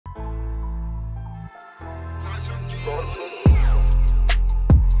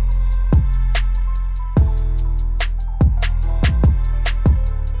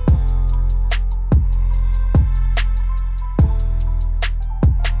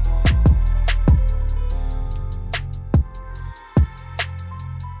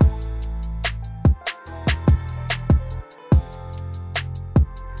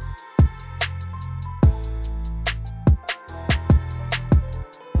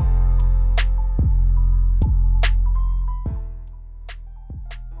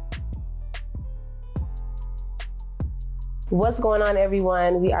What's going on,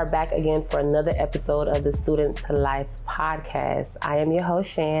 everyone? We are back again for another episode of the Student to Life podcast. I am your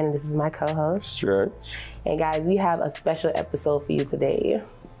host, Shan, and this is my co-host, Stretch. And guys, we have a special episode for you today.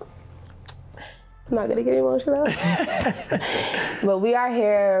 I'm not gonna get emotional. But we are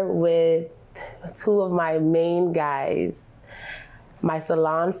here with two of my main guys, my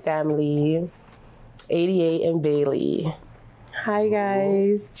Salon family, 88 and Bailey. Hi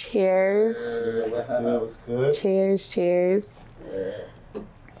guys, cheers. What's good? Cheers.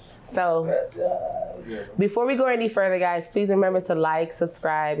 So, before we go any further, guys, please remember to like,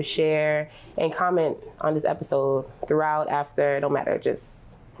 subscribe, share, and comment on this episode throughout, after, no matter,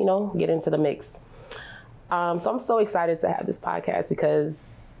 just, get into the mix. So I'm so excited to have this podcast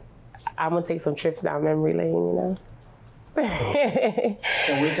because I'm gonna take some trips down memory lane,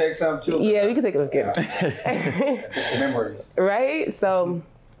 Can we take some too? Yeah, we can take a look at Memories. Right? So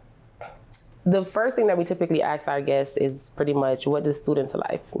the first thing that we typically ask our guests is pretty much, what does student to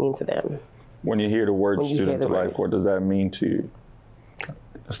life mean to them? When you hear the word student to life, what does that mean to you?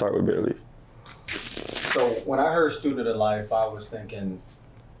 Let's start with Bailey. So when I heard student to life, I was thinking,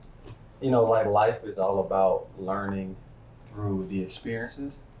 like life is all about learning through the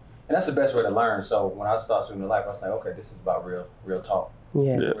experiences. And that's the best way to learn. So when I started student to life, I was like, okay, this is about real talk.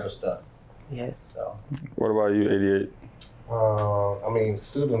 Yes. Real stuff. Yes. So. What about you, 88?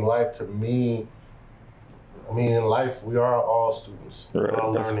 Student life to me, in life, we are all students. Right, we're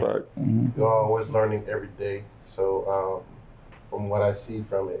all that's learning. a fact. Mm-hmm. We're always learning every day. So from what I see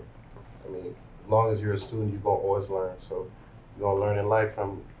from it, as long as you're a student, you're going to always learn. So you're going to learn in life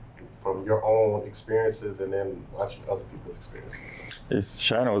from your own experiences and then watching other people's experiences.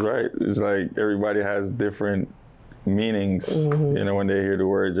 Shannon was right. It's like everybody has different meanings. Mm-hmm. When they hear the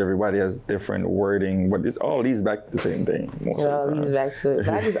words, everybody has different wording, but it's all leads back to the same thing. It all leads back to it.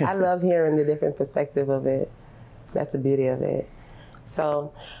 But I love hearing the different perspective of it. That's the beauty of it.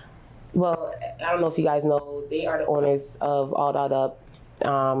 So, well, I don't know if you guys know, they are the owners of All Dolled Up.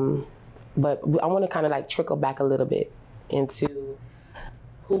 But I want to kind of trickle back a little bit into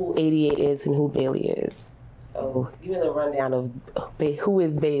who 88 is and who Bailey is. So give me a rundown of who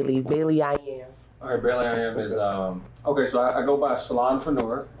is Bailey. Bailey I Am. Okay, Bailey I Am is, okay, so I go by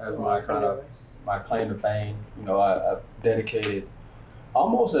Salonpreneur as my claim to fame. I've dedicated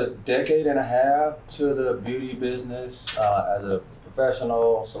almost a decade and a half to the beauty business as a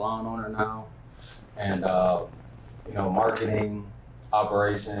professional salon owner now. And, marketing,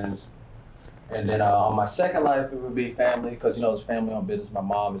 operations. And then on my second life, it would be family, because, it's family-owned business. My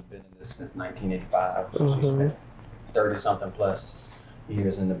mom has been in this since 1985, so she spent 30-something plus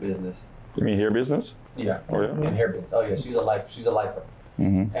years in the business. You mean hair business? Yeah, oh, yeah. In hair business. Oh yeah, she's a lifer.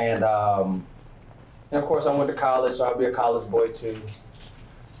 Mm-hmm. And of course, I went to college, so I'll be a college boy too.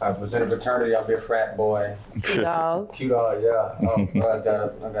 I was in a fraternity, I'll be a frat boy. Cute dog. Cute dog, yeah. Oh, I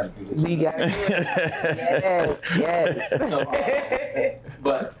gotta do this. You gotta do it.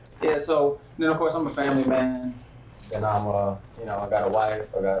 Yes. So then of course I'm a family man. Then I'm I got a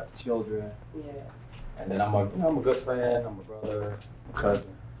wife, I got children. Yeah. And then I'm a good friend, I'm a brother, a cousin.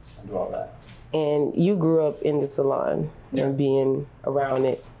 I do all that. And you grew up in the salon and being around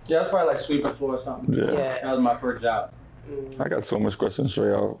it. Yeah, that's probably like sweeping floor or something. Yeah. That was my first job. I got so much questions for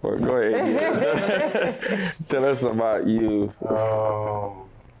y'all, but go ahead. Tell us about you. I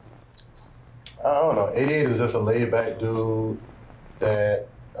don't know. 88 is just a laid-back dude that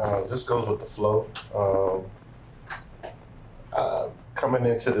just goes with the flow. Coming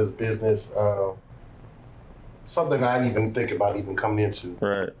into this business, something I didn't even think about even coming into.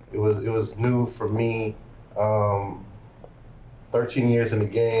 Right. It was new for me. 13 years in the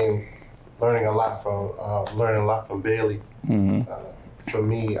game, learning a lot from Bailey. Mm-hmm. For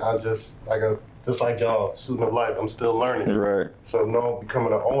me, I just like y'all, student of life, I'm still learning. Right. So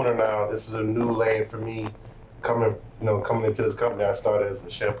becoming an owner now, this is a new lane for me. Coming into this company, I started as a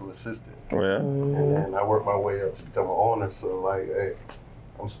shampoo assistant. Oh yeah. And then I worked my way up to become an owner. So hey,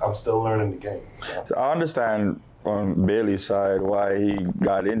 I'm still learning the game. So I understand on Bailey's side why he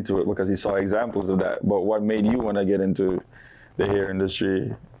got into it, because he saw examples of that. But what made you want to get into the hair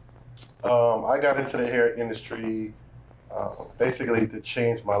industry? I got into the hair industry basically to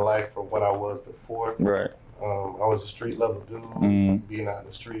change my life from what I was before. Right. I was a street level dude, being out in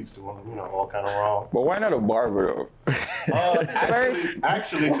the streets doing, all kind of wrong. But why not a barber though?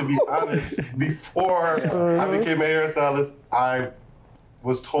 Actually, to be honest, before I became a hairstylist, I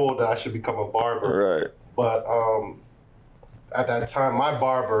was told that I should become a barber. Right. But at that time, my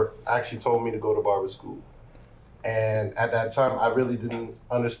barber actually told me to go to barber school. And at that time, I really didn't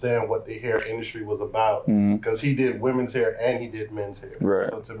understand what the hair industry was about because he did women's hair and he did men's hair.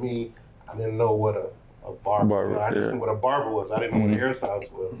 Right. So to me, I didn't know what a barber. I just knew what a barber was. I didn't know what a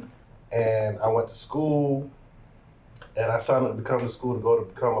hairstylist was. And I went to school, and I signed up to become to school to go to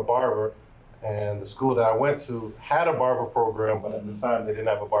become a barber. And the school that I went to had a barber program, but at the time they didn't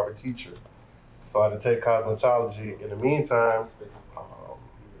have a barber teacher. So I had to take cosmetology. In the meantime,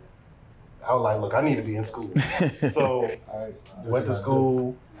 I was like, look, I need to be in school. So I went to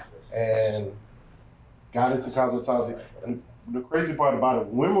school and got into cosmetology. And the crazy part about it,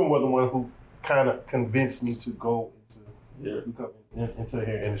 women were the one who kind of convinced me to go into the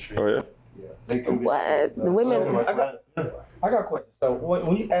hair industry. Oh yeah? Yeah. They convinced What? me. The women. I got a question. So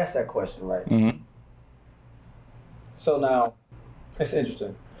when you ask that question, right? So now, it's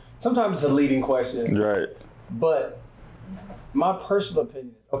interesting. Sometimes it's a leading question. Right. But my personal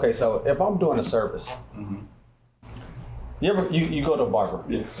opinion, okay, so if I'm doing a service, you go to a barber,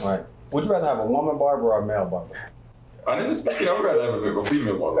 right? Would you rather have a woman barber or a male barber? Honestly speaking, I would rather have a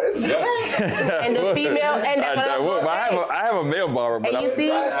female barber. Yeah. And the female, and that's what I was gonna say. I have a male barber, but And you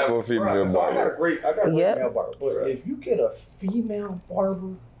see? I have a female So I got a barber. great male barber. But if you get a female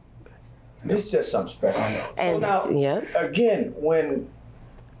barber, it's just something special. So now, again, when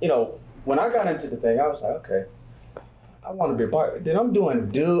I got into the thing, I was like, okay, I want to be a barber. Then I'm doing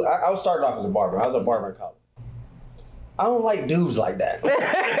I was started off as a barber. I was a barber in college. I don't like dudes like that.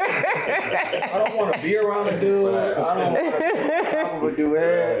 I don't want to be around a dude. I don't want to do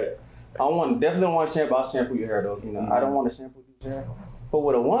hair. Definitely don't want to shampoo. I'll shampoo your hair though. I don't want to shampoo your hair. But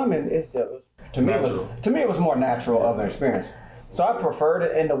with a woman, it's just, to me it was more natural of an experience. So I preferred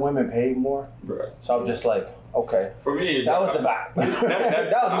it, and the women paid more. Right. So I was just like, okay. For me, that was the vibe.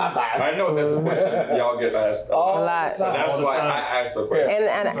 That was my vibe. I know that's a question y'all get asked a lot. So that's why I asked the question.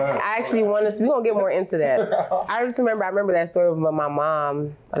 And I actually we're gonna get more into that. I remember that story with my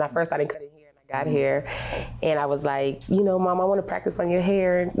mom when I first started cutting hair and I got hair, and I was like, Mom, I want to practice on your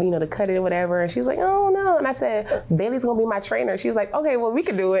hair, to cut it or whatever. And she was like, oh no. And I said, Bailey's gonna be my trainer. She was like, okay, well we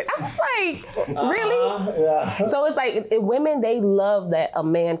can do it. I was like, really? Yeah. So it's like women, they love that a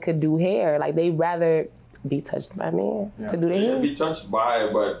man could do hair. Like they rather be touched by a man to do their hair. Be touched by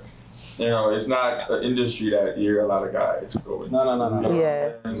it, but it's not an industry that you hear a lot of guys going. No.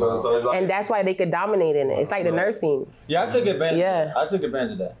 Yeah. So it's like, and that's why they could dominate in it. It's like the nursing. Yeah, I took advantage. Yeah, I took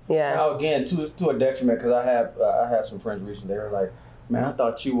advantage of that. Yeah. Now again, to a detriment, because I had some friends recently. They were like, "Man, I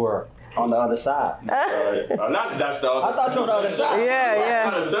thought you were on the other side." not that's the other. I thought you were on the other side.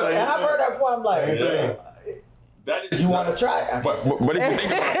 Yeah. And I've heard that before. I'm like, that is, you want to try it? But if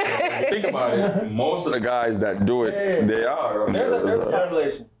you think about it, most of the guys that do it, they are. There's a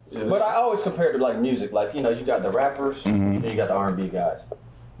correlation. Yeah. But I always compare it to like music. Like, you got the rappers and you got the R&B guys.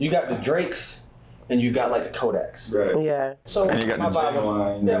 You got the Drakes and you got like the Kodaks. Right. Yeah. So and you got my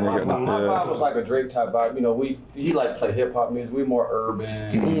vibe, my vibe was like a Drake type vibe. He like play hip hop music. We more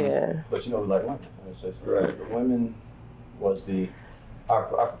urban. Yeah. But we like women. It's just, right. The women was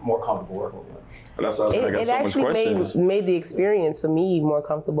our more comfortable working with women. That's why it actually made the experience for me more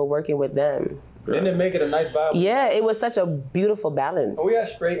comfortable working with them. Didn't it make it a nice vibe? Yeah, it was such a beautiful balance. We had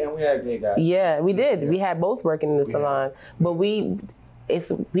straight and we had gay guys. Yeah, we did. We had both working in the salon, but we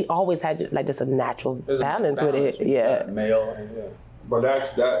always had like just a natural balance with it. Yeah, male and But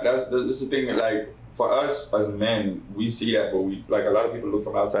that's the thing. Like for us as men, we see that, but we like a lot of people look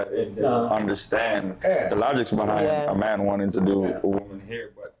from outside in. They don't understand the logics behind a man wanting to do a woman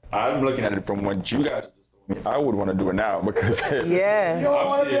hair. But I'm looking at it from what you guys. I would want to do it now because you don't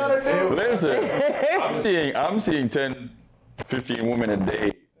want to be able to do it. Listen, I'm seeing 10, 15 women a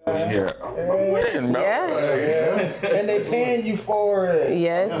day in here. I'm winning, bro. And they paying you for it.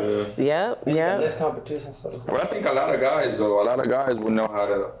 Yes. Yep. Less competition. But I think a lot of guys would know how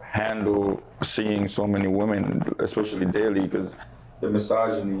to handle seeing so many women, especially daily, because the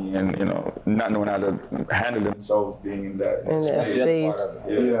misogyny and not knowing how to handle themselves being in that space.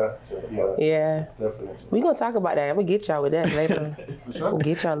 Yeah. Definitely. We're gonna talk about that. I'm gonna get y'all with that later. We'll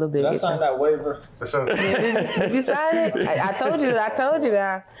get y'all a little bit. Did I sign that waiver? For sure. Did you sign it? I told you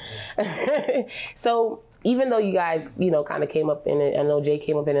now. So even though you guys, kind of came up in it, I know Jay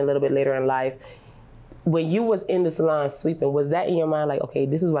came up in it a little bit later in life, when you was in the salon sweeping, was that in your mind like, okay,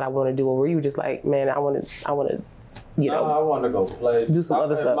 this is what I want to do, or were you just like, man, I want to, you know? I want to go play, do some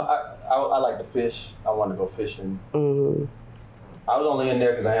other stuff. I like to fish. I want to go fishing. Mm-hmm. I was only in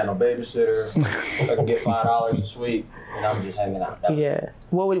there because I had no babysitter. I could get $5 a sweep, and I was just hanging out. Yeah.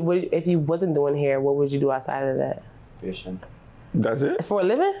 What if you wasn't doing hair? What would you do outside of that? Fishing. That's it? For a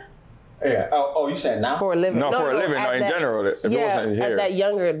living? Yeah. Oh, you saying now? For a living? No, for a living. No, in general. If it wasn't hair. At that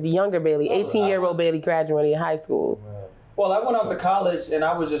younger Bailey, 18-year-old Bailey graduating high school. Well, I went out to college, and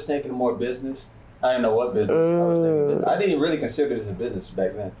I was just thinking more business. I didn't know what business. I was thinking business. I didn't really consider this a business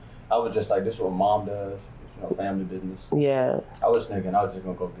back then. I was just like, this is what mom does. Family business. Yeah. I was thinking I was just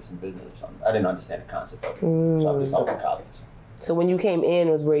gonna go get some business or something. I didn't understand the concept of it, so I was in college. So when you came in,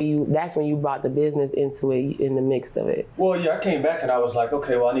 that's when you brought the business into it, in the mix of it. Well, yeah, I came back and I was like,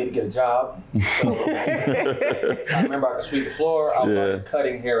 okay, well, I need to get a job. So I remember I could sweep the floor. I was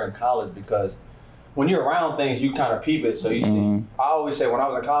cutting hair in college because when you're around things, you kind of peep it. So you see, I always say when I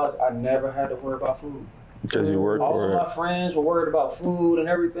was in college, I never had to worry about food. Because you work all for of my friends were worried about food and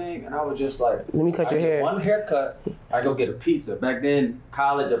everything, and I was just like, let me cut your hair. One haircut, I go get a pizza. Back then,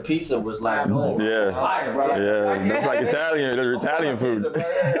 college, a pizza was like, oh, yeah, fire, bro. Yeah, that's like Italian food. Pizza,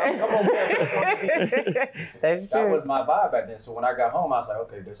 come on, man. That's true. That was my vibe back then. So when I got home, I was like,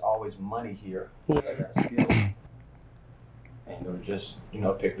 okay, there's always money here. Yeah. I got skills. And it was just,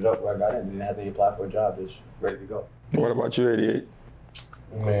 picked it up where I got in. Didn't have to apply for a job. Just ready to go. What about you, 88?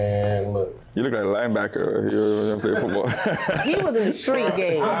 Man, look. You look like a linebacker. You play football. He was in the street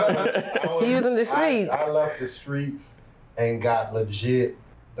game. He was in the streets. I left the streets and got legit.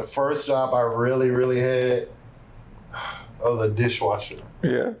 The first job I really had was a dishwasher.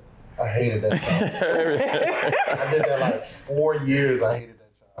 Yeah. I hated that job. I did that like 4 years. I hated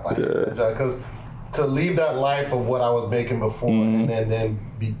that job. Because to leave that life of what I was making before and then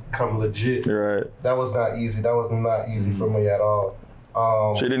become legit, that was not easy. That was not easy for me at all.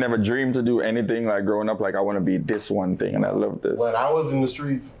 So you didn't have a dream to do anything like growing up, like I want to be this one thing and I love this? When I was in the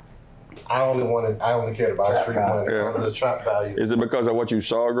streets, I only cared about street money, the trap value. Is it because of what you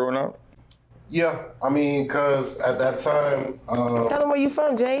saw growing up? Yeah, I mean, because at that time... Tell them where you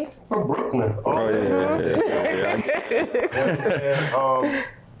from, Jay. From Brooklyn. Yeah.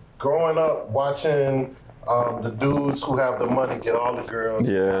 Growing up, watching the dudes who have the money get all the girls,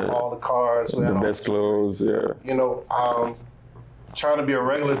 all the cars. The best clothes, Trying to be a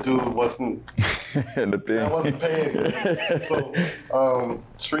regular dude wasn't the thing. I wasn't paying. So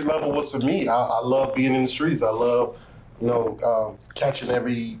street level was for me. I love being in the streets. I love, catching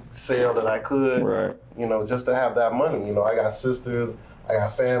every sale that I could. Right. Just to have that money. I got sisters, I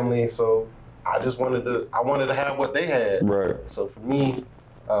got family, so I just wanted to have what they had. Right. So for me,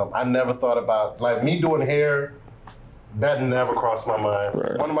 I never thought about like me doing hair. That never crossed my mind.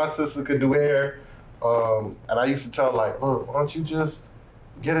 Right. One of my sisters could do hair. And I used to tell like, look, why don't you just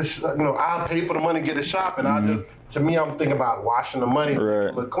get I'll pay for the money, get a shop, and to me, I'm thinking about washing the money,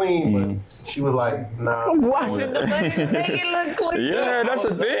 look clean, but she was like, nah. Washing the money, make it look clean. Yeah, that's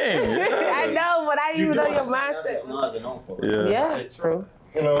the thing. Yeah. I know, but I didn't even know your mindset. Yeah, true.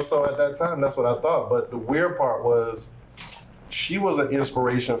 So at that time, that's what I thought. But the weird part was, she was an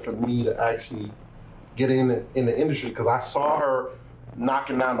inspiration for me to actually get in the industry because I saw her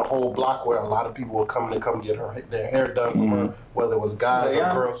knocking down the whole block where a lot of people were coming to come get their hair done from her, whether it was guys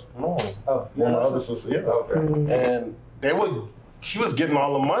or girls. No. Oh, yeah. One other sister, And she was getting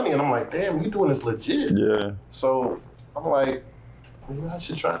all the money, and I'm like, damn, you doing this legit. Yeah. So I'm like, maybe I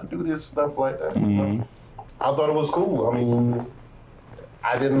should try to do this stuff like that. I thought it was cool. I mean,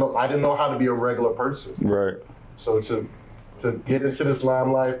 I didn't know how to be a regular person. Right. So to get into this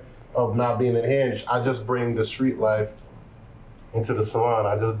limelight of not being in hair, I just bring the street life into the salon.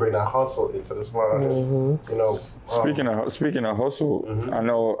 I just bring that hustle into the salon. Speaking of hustle, I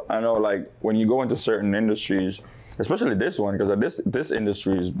know like when you go into certain industries, especially this one, because this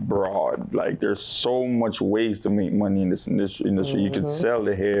industry is broad. Like there's so much ways to make money in this industry. You could sell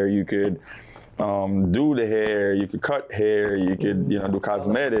the hair, you could do the hair, you could cut hair, you could do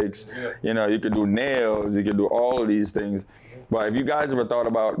cosmetics, you could do nails, you could do all of these things. But have you guys ever thought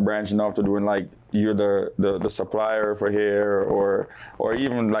about branching off to doing like you're the supplier for hair or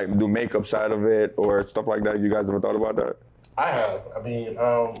even like do makeup side of it or stuff like that? You guys ever thought about that? I have. I mean,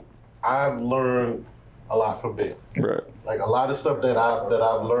 I've learned a lot from Ben. Right. Like a lot of stuff that I've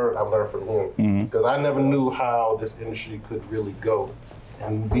learned from him because I never knew how this industry could really go,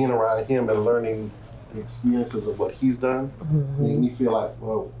 and being around him and learning the experiences of what he's done made me feel like,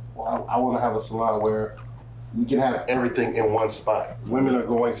 well, I want to have a salon where we can have everything in one spot. Women are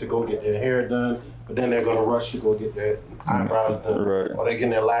going to go get their hair done, but then they're going to rush to go get their eyebrows done, right. or they're getting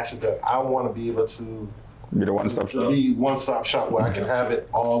their lashes done. I want to be able to be the one-stop shop. Be one-stop shop where I can have it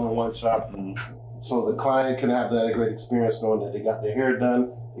all in one shop. So the client can have that great experience knowing that they got their hair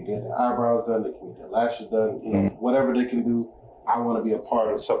done, they get their eyebrows done, they can get their lashes done, you know, whatever they can do. I want to be a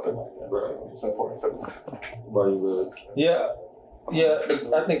part of something like that. Right. So it's important for me. Yeah.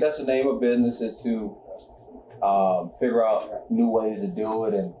 I think that's the name of business, is to figure out new ways to do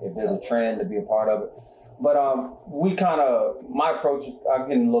it, and if there's a trend, to be a part of it. But we kind of, my approach, I'm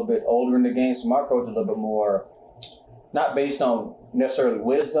getting a little bit older in the game, so my approach is a little bit more, not based on necessarily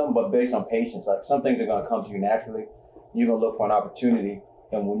wisdom, but based on patience. Like, some things are going to come to you naturally. You're going to look for an opportunity.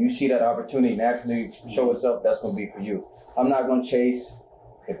 And when you see that opportunity naturally show itself, that's going to be for you. I'm not going to chase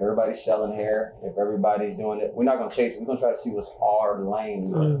if everybody's selling hair, if everybody's doing it. We're not going to chase it. We're going to try to see what's our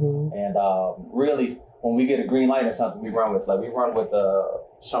lane. And really, when we get a green light or something, we run with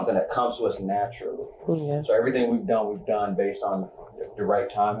something that comes to us naturally. So everything we've done based on the right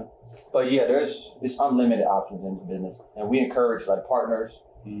timing. But yeah, it's unlimited options in the business. And we encourage like partners,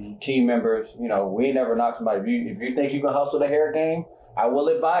 team members. You know, we never knock somebody. If you think you can hustle the hair game, I will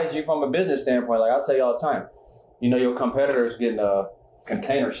advise you from a business standpoint. Like, I'll tell you all the time, you know, your competitor's getting a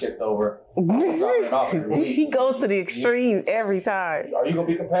container shipped over. He goes to the extreme every time. Are you gonna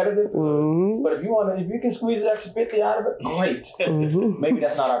be competitive? But if you can squeeze an extra 50 out of it, great. Maybe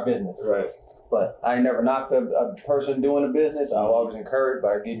that's not our business. Right. But I never knocked a person doing a business. I'll always encourage, but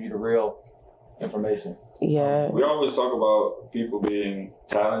I give you the real information. Yeah. We always talk about people being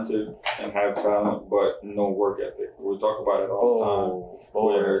talented and have talent, but no work ethic. We talk about it all the time.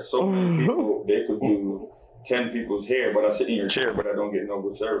 Where so many people, they could do 10 people's hair, but I sit in your chair, but I don't get no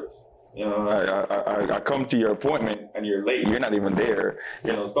good service. You know, I come to your appointment and you're late. You're not even there.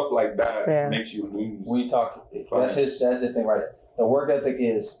 You know, stuff like that makes you lose. We talk. That's the thing right there. The work ethic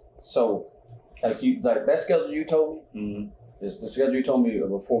is so like that schedule you told me. The schedule you told me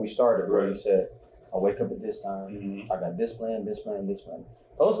before we started, where you said, I wake up at this time. I got this plan, this plan, this plan.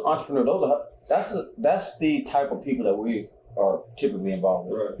 Those entrepreneurs, that's the type of people that we are typically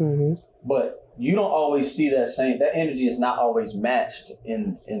involved with. But you don't always see that energy is not always matched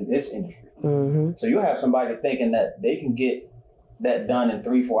in this industry. So you have somebody thinking that they can get that done in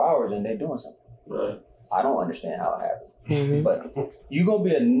 3-4 hours and they're doing something. Right. I don't understand how it happened. But you're going to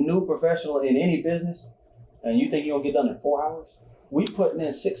be a new professional in any business and you think you're going to get done in 4 hours? We putting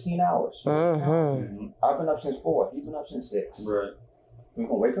in 16 hours. I've been up since 4. You've been up since 6. Right. We're going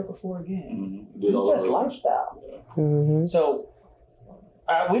to wake up at 4 again. It's just lifestyle. So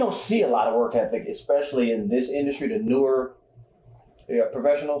we don't see a lot of work ethic, especially in this industry, the newer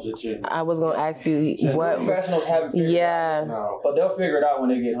professionals. I was going to ask you what professionals haven't figured it out. But they'll figure it out when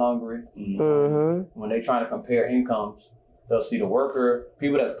they get hungry. When they're trying to compare incomes, they'll see the worker,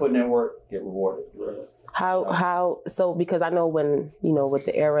 people that put in work get rewarded. So because I know when, you know, with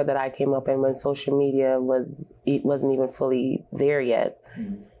the era that I came up in, when social media wasn't even fully there yet,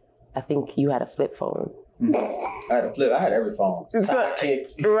 I think you had a flip phone. I had a flip. I had every phone.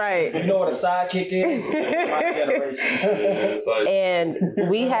 Sidekick. Right. You know what a sidekick is? My generation. And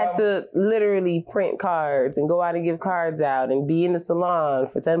we had to literally print cards and go out and give cards out and be in the salon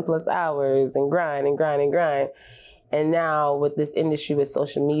for 10 plus hours and grind and grind and grind. And now with this industry with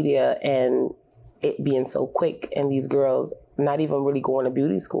social media and it being so quick and these girls not even really going to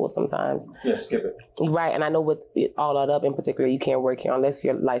beauty school sometimes. Yeah, skip it. Right. And I know with All That Up in particular, you can't work here unless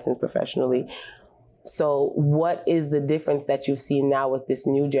you're licensed professionally. So what is the difference that you've seen now with this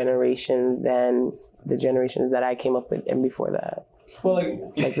new generation than the generations that I came up with and before that? Well,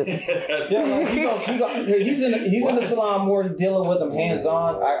 he's in the salon more dealing with them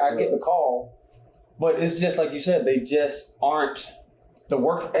hands-on. I get the call, but it's just like you said, they just aren't. The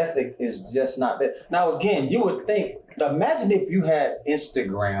work ethic is just not there. Now, again, you would think, imagine if you had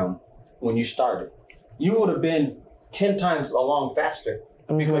Instagram when you started. You would have been 10 times along faster.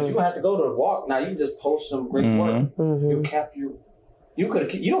 Because you have to go to the walk. Now you just post some great work. You capture. You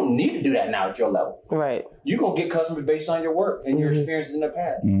don't need to do that now at your level. Right. You're gonna get customers based on your work and your experiences in the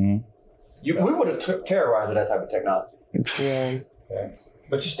past. We would have terrorized with that type of technology.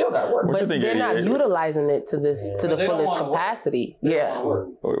 But you still got to work. But they're not utilizing it to the fullest capacity.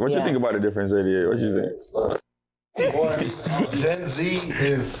 What you think about the difference, 88? What you think? Gen Z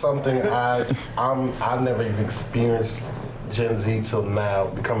is something I've never even experienced. Gen Z till now,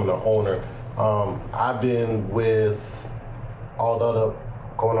 becoming an owner. I've been with All That Up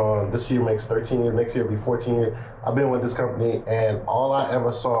going on, this year makes 13 years, next year will be 14 years. I've been with this company and all I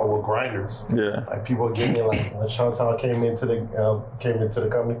ever saw were grinders. Like people getting in, like when Chantal came into the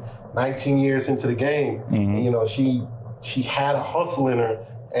company, 19 years into the game, and, you know, she had a hustle in her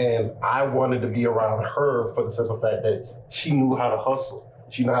And I wanted to be around her for the simple fact that she knew how to hustle.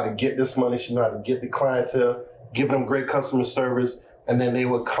 She knew how to get this money. She knew how to get the clientele, give them great customer service. And then they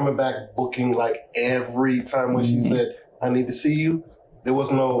were coming back booking like every time when she said, I need to see you. There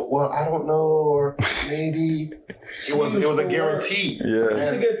was no, well, I don't know, or maybe. It was a guarantee. Yeah. He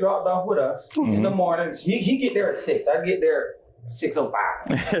used to get dropped off with us in the morning. He get there at 6. I get there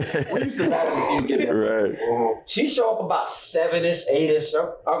 6:05. We used to battle to see you get there. Right. She show up about 7-ish, 8-ish.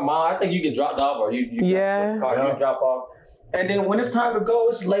 Mom, I think you get dropped off, or you you drop off. And then when it's time to go,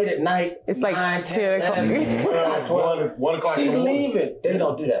 it's late at night. It's like 9, 10 o'clock. 1 o'clock. She's leaving. They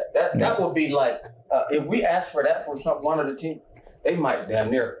don't do that. That would be like, if we ask for that from one of the team, they might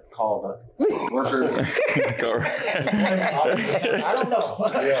damn near call the workers. I don't know.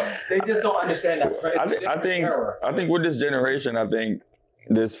 Yeah. They just don't understand that. I think with this generation, I think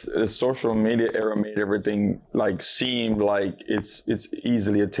this social media era made everything like seem like it's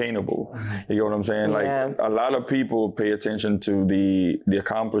easily attainable. You know what I'm saying? Yeah. Like a lot of people pay attention to the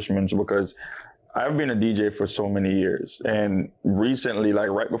accomplishments because I've been a DJ for so many years, and recently, like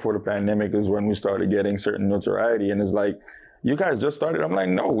right before the pandemic, is when we started getting certain notoriety, and it's like, you guys just started? I'm like,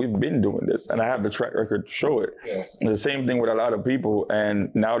 no, we've been doing this. And I have the track record to show it. Yes. The same thing with a lot of people. And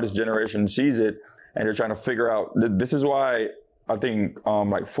now this generation sees it and they're trying to figure out, this is why I think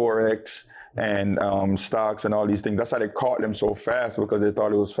like Forex and stocks and all these things, that's how they caught them so fast, because they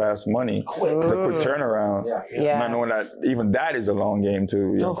thought it was fast money. Quick turnaround. Yeah. Not knowing that even that is a long game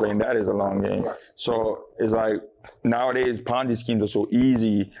too. You know, playing that is a long game. So it's like nowadays Ponzi schemes are so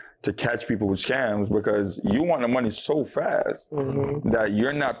easy to catch people with scams because you want the money so fast that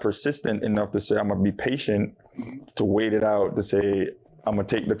you're not persistent enough to say, I'm gonna be patient to wait it out, to say, I'm gonna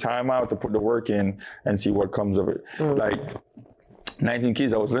take the time out to put the work in and see what comes of it. Like 19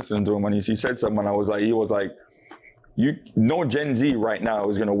 Keys, I was listening to him and he said something, and he was like, no Gen Z right now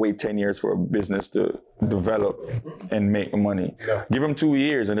is gonna wait 10 years for a business to develop and make money. Yeah. Give them 2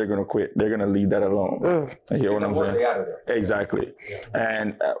 years and they're gonna quit. They're gonna leave that alone. You hear what I'm saying? Exactly. Yeah.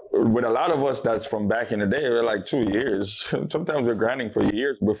 And with a lot of us that's from back in the day, we're like 2 years. Sometimes we're grinding for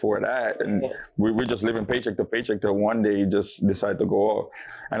years before that, and we're just living paycheck to paycheck till one day you just decide to go off.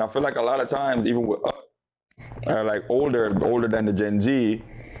 And I feel like a lot of times, even with us, like older than the Gen Z,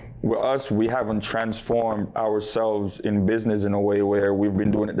 with us, we haven't transformed ourselves in business in a way where we've been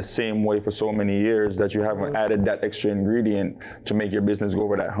doing it the same way for so many years that you haven't added that extra ingredient to make your business go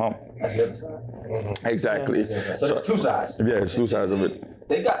over that hump. That's the other side. Exactly. Yeah. So there's two sides. Yeah, there's two sides of it.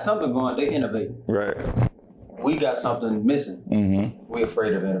 They got something going, they innovate. Right. We got something missing. We're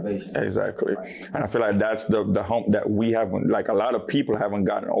afraid of innovation. Exactly. And I feel like that's the hump that we haven't, like a lot of people haven't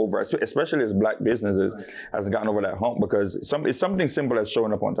gotten over, especially as black businesses, hasn't gotten over that hump, because it's something simple as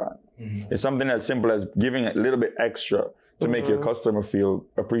showing up on time. It's something as simple as giving a little bit extra to make your customer feel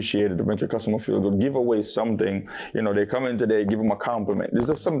appreciated, to make your customer feel good. Give away something. You know, they come in today, give them a compliment. It's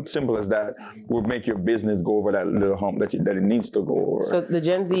just something simple as that will make your business go over that little hump that it needs to go over. So the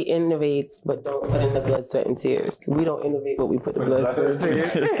Gen Z innovates, but don't put in the blood, sweat, and tears. We don't innovate, but we put the blood, sweat, and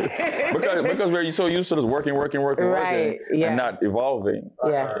tears. because we're so used to just working, and not evolving.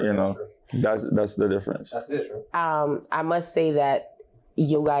 Yeah. You know, that's the difference. That's different. I must say that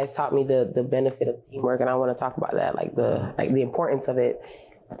you guys taught me the benefit of teamwork, and I want to talk about that, like the importance of it.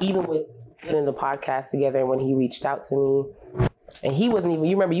 Even with putting the podcast together, and when he reached out to me, and he wasn't even,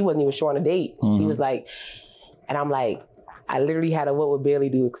 you remember, you wasn't even sure on a date. He was like, and I'm like, I literally had a what would Bailey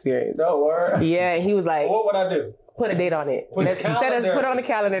do experience. No word. Yeah, and he was like, what would I do? Put a date on it. Put it on the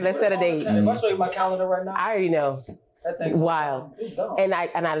calendar. Let's set a date. If I show you my calendar right now, I already know. That thing's wild. And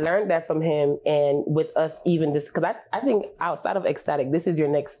I learned that from him, and with us even this, because I think outside of Ecstatic, this is your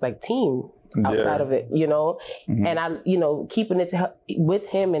next like team outside of it, you know? And I, you know, keeping it with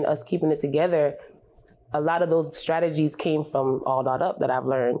him and us keeping it together, a lot of those strategies came from All Dot Up that I've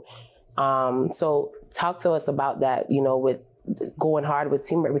learned. So talk to us about that, you know, with going hard with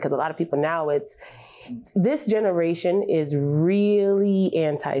teamwork, because a lot of people now, this generation is really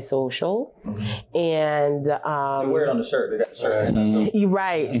antisocial, and they wear it on the shirt. They got the shirt.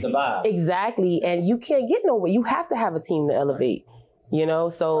 Right. It's the vibe. Exactly, and you can't get nowhere. You have to have a team to elevate. You know,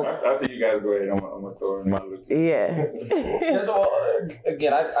 so after you guys go ahead, I'm gonna throw in my little team. Yeah. So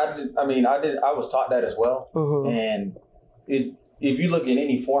again, I was taught that as well, and if you look at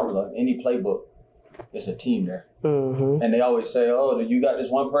any formula, any playbook, it's a team there. And they always say, oh, you got this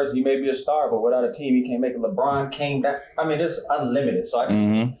one person, he may be a star, but without a team, he can't make it. LeBron came down. I mean, it's unlimited. So I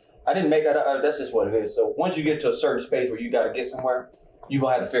didn't make that up. That's just what it is. So once you get to a certain space where you got to get somewhere, you're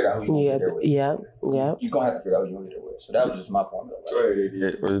going to have to figure out who you're going to get there with. Yeah. You're going to have to figure out who you're going to get there with. So that was just my formula.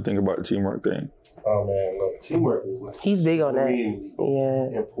 What do you think about the teamwork thing? Oh man, look, teamwork is like he's big on that.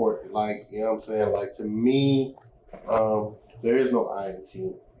 Really important. Like, you know what I'm saying? Like, to me, there is no I in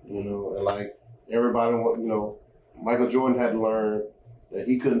team, you know, and like everybody, you know, Michael Jordan had to learn that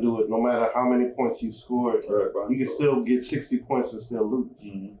he couldn't do it no matter how many points he scored. He could still get 60 points and still lose.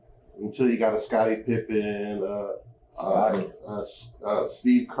 Until you got a Scottie Pippen,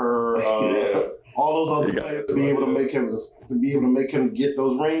 Steve Kerr, all those other players to be able to make him get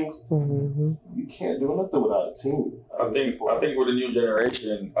those rings. You can't do nothing without a team. I think with the new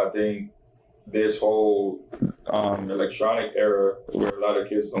generation, I think this whole electronic era where a lot of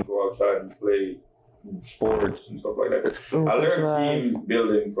kids don't go outside and play sports and stuff like that. I learned team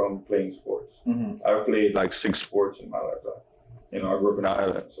building from playing sports. I've played like 6 sports in my lifetime. You know, I grew up in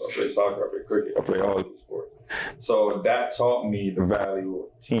Ireland, so I play soccer, I play cricket, I play all these sports. So that taught me the value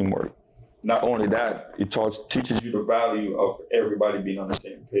of teamwork. Not only that, it teaches you the value of everybody being on the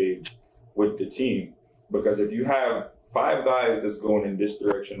same page with the team. Because if you have 5 guys that's going in this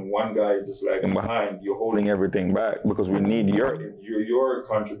direction, 1 guy is just lagging behind, you're holding everything back because we need your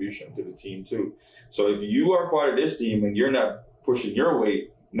contribution to the team too. So if you are part of this team and you're not pushing your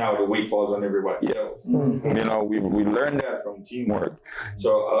weight, now the weight falls on everybody else. You know, we learned that from teamwork.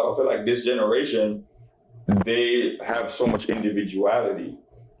 So I feel like this generation, they have so much individuality.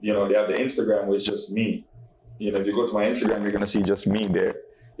 You know, they have the Instagram where it's just me. You know, if you go to my Instagram, you're gonna see just me there.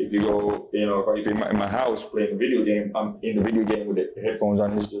 If you go, you know, if I'm in my house playing a video game, I'm in the video game with the headphones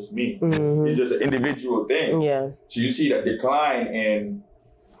on, it's just me. It's just an individual thing. So you see that decline in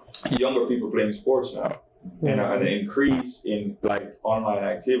younger people playing sports now. And an increase in like online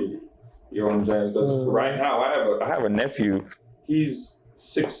activity. You know what I'm saying? Because right now I have a nephew. He's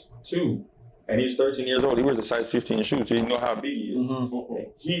 6'2", and he's 13 years old. He wears a size 15 shoe, so you know how big he is.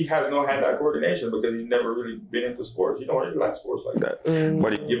 He has no hand-eye coordination because he's never really been into sports. He don't really like sports like that.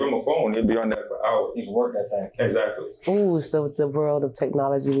 But you give him a phone, he'll be on that for hours. He can work that thing. Exactly. Ooh, so the world of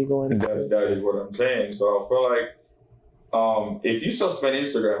technology we go into. That is what I'm saying. So I feel like if you suspend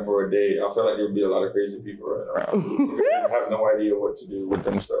Instagram for a day, I feel like there would be a lot of crazy people running around because they have no idea what to do with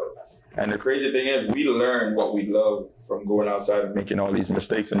themselves. And the crazy thing is, we learn what we love from going outside and making all these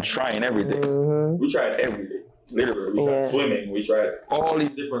mistakes and trying everything. We tried every day, literally. We tried swimming. We tried all these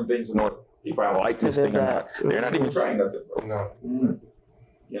different things in order if I like this thing or not. They're not even trying nothing, bro. No.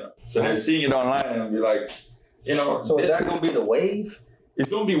 You know, so then seeing it online and be like, you know, so is that gonna be the wave? It's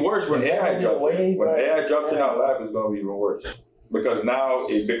going to be worse when AI drops it. When AI drops it out live, it's going to be even worse. Because now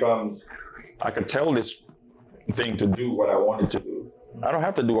it becomes, I can tell this thing to do what I want it to do. I don't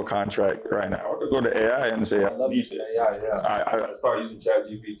have to do a contract right now. I could go to AI and say, I love using AI. I started using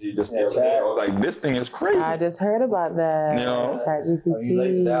ChatGPT just the other day. I was like, this thing is crazy. I just heard about that. You know?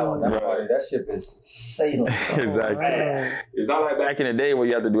 ChatGPT. That ship is sailing. Exactly. It's not like back in the day where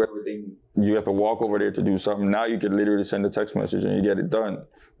you have to do everything. You have to walk over there to do something. Now you can literally send a text message and you get it done.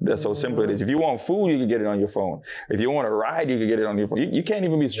 That's so simple it is. If you want food, you can get it on your phone. If you want a ride, you can get it on your phone. You can't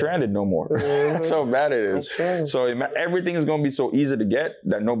even be stranded no more. That's how bad it is. So everything is going to be so easy to get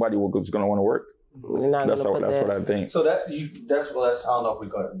that nobody is going to want to work. That's what I think. So that's I don't know if we're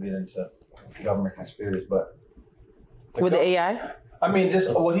going to get into government conspiracy, but with the AI. I mean,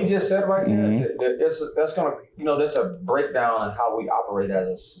 just what he just said right there. That's gonna, there's a breakdown in how we operate as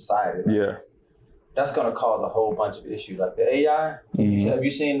a society. Yeah. That's gonna cause a whole bunch of issues, like the AI. Have you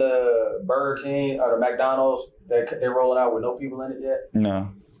seen the Burger King or the McDonald's that they're rolling out with no people in it yet?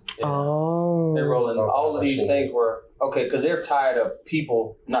 No. Yeah. Oh. They're rolling all of these things where because they're tired of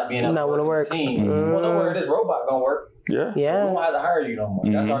people not being able to work. Team. Well, no worry, this robot gonna work. Yeah. We don't have to hire you no more.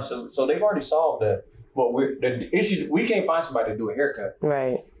 That's our solution. So they've already solved the issue. We can't find somebody to do a haircut.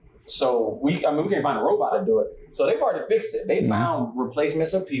 Right. So we can't find a robot to do it. So they've already fixed it. They found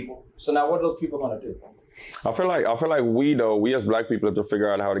replacements of people. So now what are those people gonna do? I feel like we as Black people have to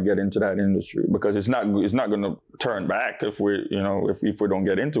figure out how to get into that industry because it's not going to turn back if we don't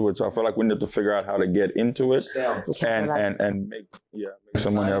get into it. So I feel like we need to figure out how to get into it and make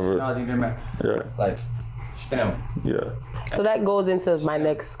some money out of it. Yeah. Like STEM. Yeah. So that goes into my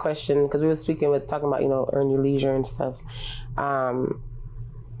next question because we were talking about earn your leisure and stuff.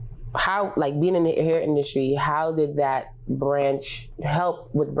 How, like, being in the hair industry, how did that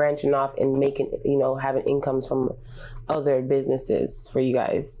help with branching off and making, having incomes from other businesses for you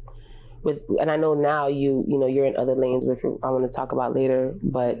guys? And I know now you're in other lanes, which I want to talk about later,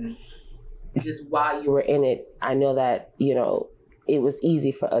 but just while you were in it, I know that, it was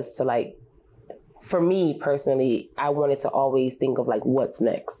easy for us to, for me personally, I wanted to always think of what's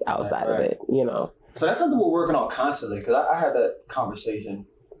next outside of it, So that's something we're working on constantly, because I had that conversation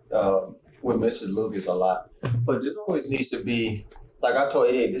with Mrs. Lucas a lot. But there always needs to be, like I told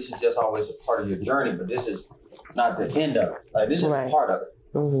you, hey, this is just always a part of your journey, but this is not the end of it. Like, this is a part of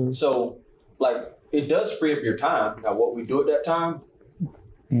it. So, like, it does free up your time. Now, what we do at that time,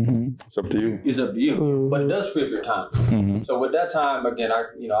 it's up to you. It's up to you, but it does free up your time. So with that time, again,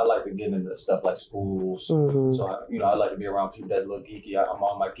 I like to get into stuff like schools. So I like to be around people that's a little geeky. I'm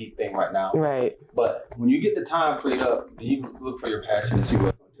on my geek thing right now. Right. But when you get the time freed up, you look for your passion and see where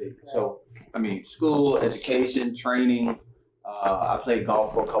it's going to take you. So I mean, school, education, training. I played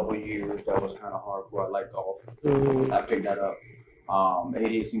golf for a couple of years. That was kind of hardcore. I like golf. I picked that up.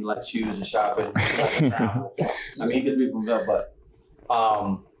 AD seemed like shoes and shopping. Travel. I mean, it could be from there, but.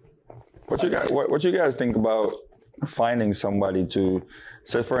 What you guys think about finding somebody to,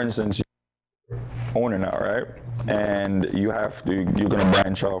 say for instance, you're owner now, right? And you're gonna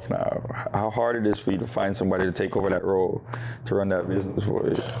branch off now. How hard it is for you to find somebody to take over that role, to run that business for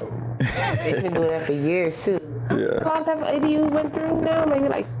you? They've been doing that for years too. Yeah. How long have you went through now? Maybe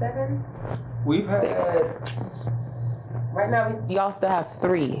like 7? We've had 6. Right now, y'all still have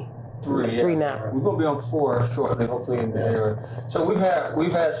 3. 3 now. We're gonna be on 4 shortly, hopefully in the area. So we've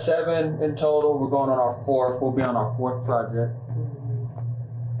had 7 in total. We're going on our 4th. We'll be on our 4th project.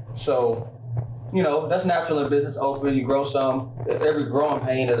 So, that's natural in business. Open, you grow some. Every growing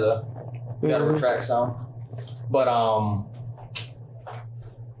pain is you gotta retract some. But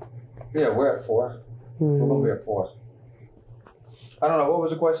we're at 4. We're gonna be at 4. I don't know. What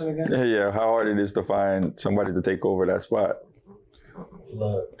was the question again? Yeah, how hard it is to find somebody to take over that spot.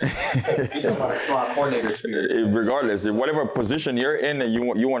 Look. Regardless, whatever position you're in, and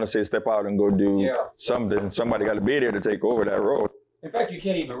you want to say step out and go do something, somebody got to be there to take over that role. In fact, you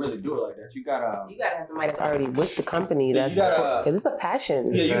can't even really do it like that. You gotta have somebody that's already with the company. That's because it's a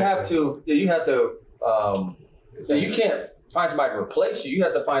passion. Yeah, you have to. Yeah, you have to. You can't find somebody to replace you. You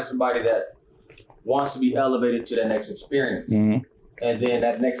have to find somebody that wants to be elevated to that next experience, and then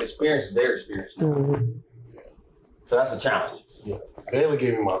that next experience is their experience. So that's a challenge. Yeah, Bailey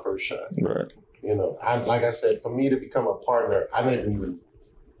gave me my first shot. Right. Like I said, for me to become a partner, I didn't even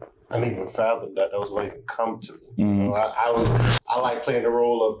fathom that was going to even come to me. I like playing the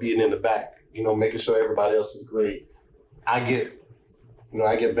role of being in the back. Making sure everybody else is great. I get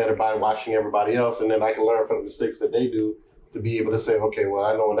better by watching everybody else, and then I can learn from the mistakes that they do to be able to say, okay, well,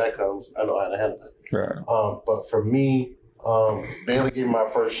 I know when that comes, I know how to handle it. Right. But for me, Bailey gave me my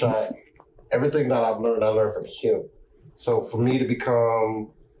first shot. Everything that I've learned, I learned from him. So for me to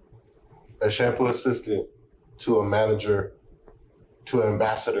become a shampoo assistant to a manager to an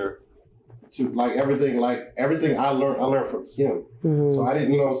ambassador to everything I learned from him. So I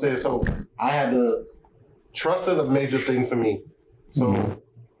didn't, so I had to, trust is a major thing for me. So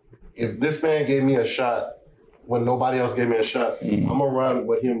if this man gave me a shot when nobody else gave me a shot, I'm gonna run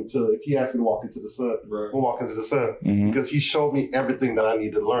with him until if he asked me to walk into the sun, I'm gonna walk into the sun because he showed me everything that I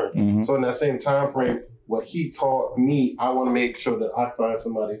need to learn. So in that same time frame, what he taught me, I want to make sure that I find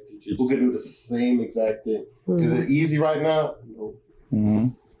somebody who can do the same exact thing. Is it easy right now?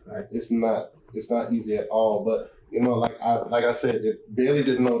 No. It's not easy at all. But like I said, Bailey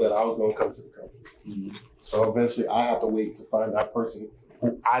didn't know that I was going to come to the company. So eventually, I have to wait to find that person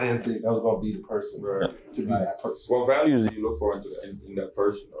who I didn't think that was going to be the person to be that person. What values do you look for in that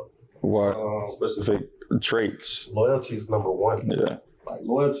person, though? What specific traits? Loyalty is number 1. Yeah.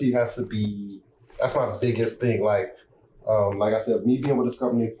 Loyalty has to be. That's my biggest thing. Like I said, me being with this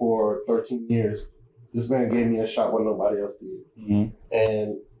company for 13 years, this man gave me a shot when nobody else did.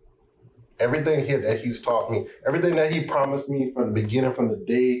 And everything that he's taught me, everything that he promised me from the beginning, from the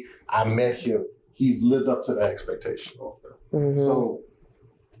day I met him, he's lived up to that expectation. So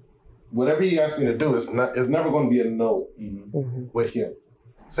whatever he asked me to do, it's never going to be a no with him.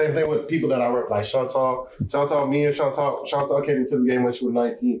 Same thing with people that I work, like Chantal, me and Chantal came into the game when she was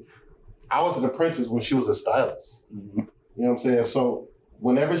 19. I was an apprentice when she was a stylist. You know what I'm saying? So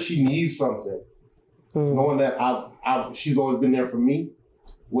whenever she needs something, knowing that she's always been there for me,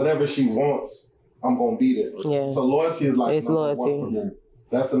 whatever she wants, I'm going to be there. Yeah. So loyalty is like number 1 for me.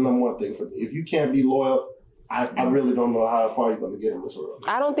 That's the number 1 thing for me. If you can't be loyal, I really don't know how far you're going to get in this world.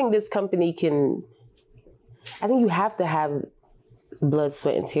 I don't think this company can, I think you have to have blood,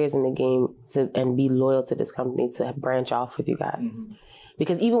 sweat, and tears in the game and be loyal to this company to branch off with you guys.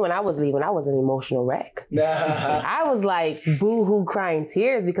 Because even when I was leaving, I was an emotional wreck. I was like boo-hoo crying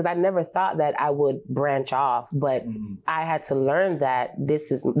tears because I never thought that I would branch off. But I had to learn that this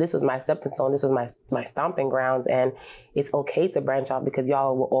was my stepping stone, this was my stomping grounds, and it's okay to branch off because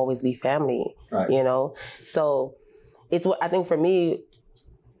y'all will always be family, So it's what I think for me,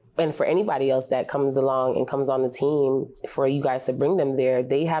 and for anybody else that comes along and comes on the team, for you guys to bring them there,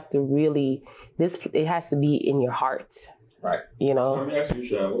 they have to really, it has to be in your heart. Right. You know? So let me ask you,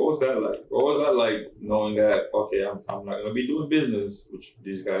 Sean, what was that like? What was that like knowing that, okay, I'm not going to be doing business with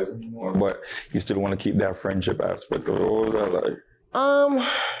these guys anymore, but you still want to keep that friendship aspect? What was that like?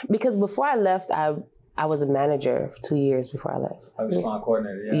 Because before I left, I was a manager for 2 years before I left. I was salon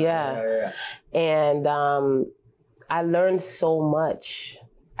coordinator, Yeah. And I learned so much.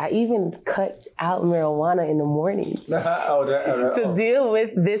 I even cut out marijuana in the mornings to deal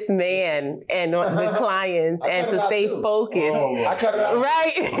with this man and the clients and to stay focused. I cut it out.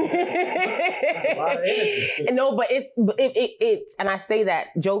 Right? No, but it's, and I say that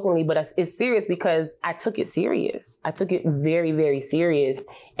jokingly, but it's serious because I took it serious. I took it very, very serious.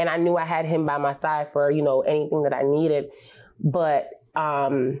 And I knew I had him by my side for, you know, anything that I needed. But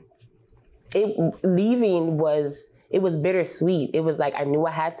leaving was... It was bittersweet. It was like, I knew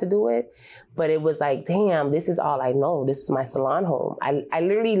I had to do it, but it was like, damn, this is all I know. This is my salon home. I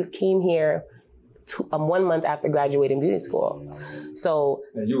literally came here 1 month after graduating beauty school. So.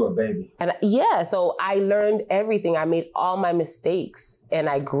 And you were a baby. And yeah, so I learned everything. I made all my mistakes and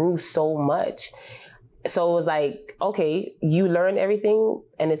I grew so much. So it was like, okay, you learned everything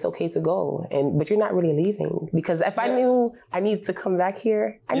and it's okay to go. But you're not really leaving. Because if I knew I need to come back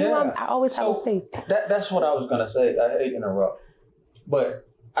here, I knew I always have a space. That's what I was going to say. I hate to interrupt. But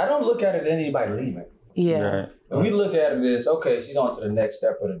I don't look at it as anybody leaving. Yeah. Right. And we look at it as, okay, she's on to the next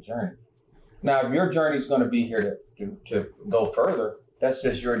step of the journey. Now, if your journey is going to be here to go further, that's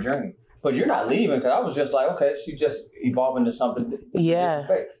just your journey. But you're not leaving, because I was just like, okay, she just evolving into something. Yeah.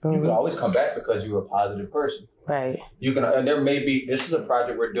 You can always come back because you're a positive person. Right. You can, and there may be, this is a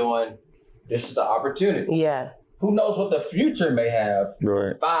project we're doing, this is the opportunity. Yeah. Who knows what the future may have,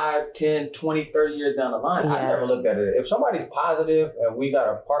 Right. 5, 10, 20, 30 years down the line. Yeah. I never looked at it. If somebody's positive and we got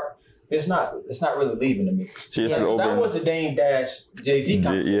a part, it's not really leaving to me. That was the Dame Dash Jay-Z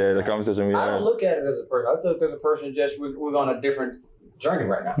conversation. Yeah, the conversation we had. I don't look at it as a person. I look at it as a person just, we're on a different journey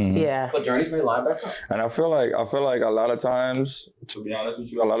right now. Mm-hmm. Yeah. But journeys may line back up. And I feel like a lot of times, to be honest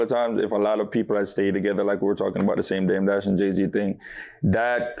with you, a lot of times if a lot of people that stay together, like we were talking about the same Dame Dash and Jay-Z thing,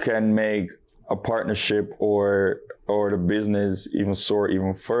 that can make a partnership or the business even soar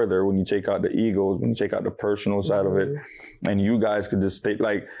even further when you take out the egos, when you take out the personal side of it, and you guys could just stay,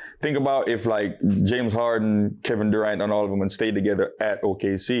 like, think about if like James Harden, Kevin Durant, and all of them had stayed together at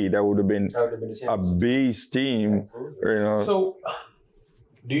OKC, that would have been a beast team. You know? So,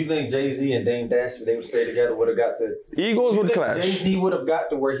 do you think Jay-Z and Dame Dash, if they would stay together, would have got to... Egos would clash. Jay-Z would have got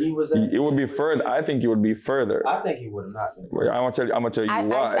to where he was at? It would be further. I think it would be further. I think he would have not been. I'm gonna tell you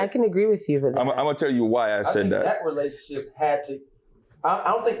why. I can agree with you for that. I'm gonna tell you why I said that. That relationship had to...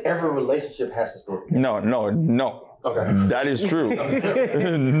 I don't think every relationship has to stay together. No. Okay. That is true.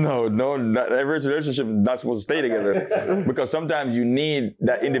 No, not every relationship is not supposed to stay together, because sometimes you need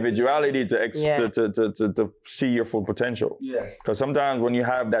that individuality to see your full potential. Yes. Because sometimes when you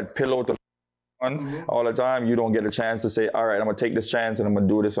have that pillow to on all the time, you don't get a chance to say, all right, I'm gonna take this chance and I'm gonna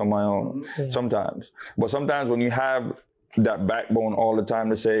do this on my own. Sometimes. But sometimes when you have that backbone all the time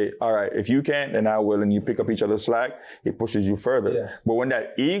to say, all right, if you can't, then I will, and you pick up each other's slack, it pushes you further. Yeah. But when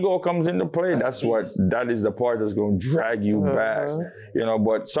that ego comes into play, that is the part that's going to drag you back, you know.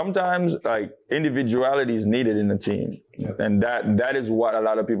 But sometimes, like, individuality is needed in a team, and that is what a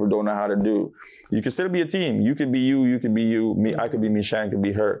lot of people don't know how to do. You can still be a team. You could be you could be you, me, I could be me, Shan could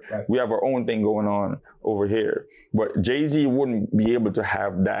be her. Right. We have our own thing going on over here. But Jay-Z wouldn't be able to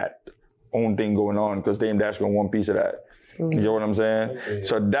have that own thing going on because Dame Dash got one piece of that. You know what I'm saying? Okay.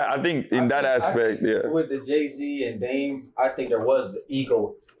 So that, I think in that aspect, with the Jay-Z and Dame, I think there was the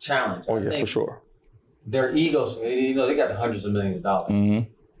ego challenge. Oh, yeah, for sure. Their egos, you know, they got hundreds of millions of dollars.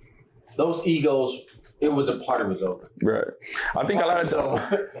 Those egos, it was the party was over. Right. I think a lot of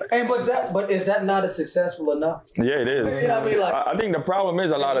times. But is that not as successful enough? Yeah, it is. You know what I mean? Like, I think the problem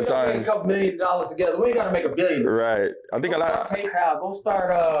is a lot of times. Make a couple $1 million together. We ain't got to make $1 billion. Right. I think a lot. PayPal. Go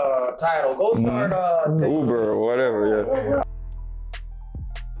start Tidal. Go start Uber or whatever. Yeah.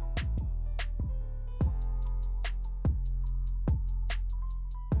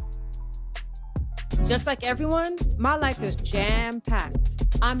 Just like everyone, my life is jam-packed.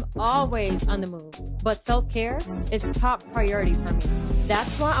 I'm always on the move, but self-care is top priority for me.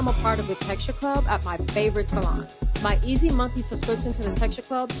 That's why I'm a part of the Texture Club at my favorite salon. My easy monthly subscription to the Texture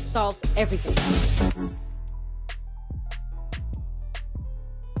Club solves everything.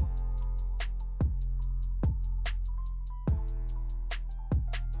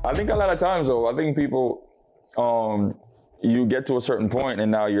 I think a lot of times, though, I think people, you get to a certain point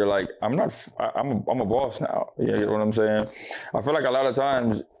and now you're like, I'm a boss now. You know what I'm saying? I feel like a lot of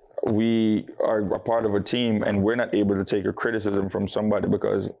times we are a part of a team and we're not able to take a criticism from somebody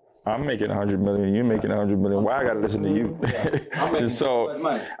because I'm making 100 million, you're making 100 million. Why I gotta listen to you? Yeah. So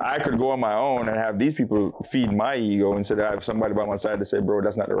I could go on my own and have these people feed my ego instead of have somebody by my side to say, bro,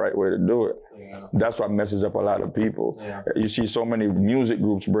 that's not the right way to do it. Yeah. That's what messes up a lot of people. Yeah. You see so many music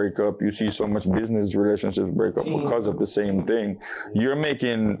groups break up. You see so much business relationships break up because of the same thing. You're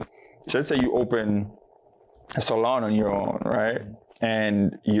making, let's say you open a salon on your own, right?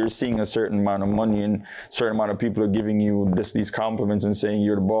 And you're seeing a certain amount of money and a certain amount of people are giving you these compliments and saying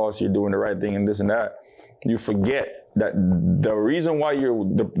you're the boss, you're doing the right thing and this and that. You forget that the reason why you're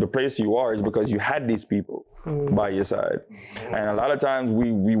the place you are is because you had these people by your side. And a lot of times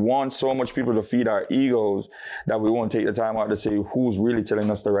we want so much people to feed our egos that we won't take the time out to say who's really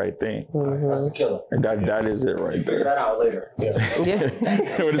telling us the right thing. That's the killer. That is it right there. Figure that out later. Yeah.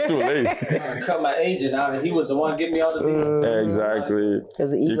 But it's too late. I cut my agent out and he was the one giving me all the deals. Exactly.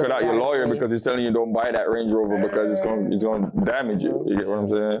 You cut out your lawyer because he's telling you don't buy that Range Rover because it's going to damage you. You get what I'm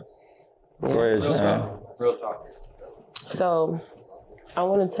saying? Go ahead, Sean. Real talk. So I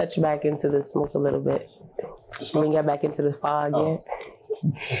want to touch back into the smoke a little bit. We can get back into the fog again.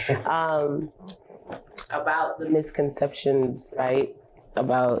 About the misconceptions, right?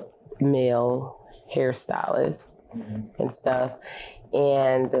 About male hairstylists and stuff.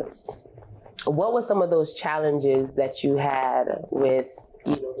 And what were some of those challenges that you had with,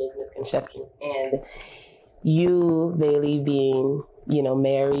 those misconceptions? And you, Bailey, being,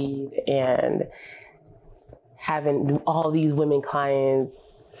 married and having all these women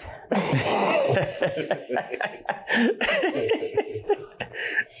clients.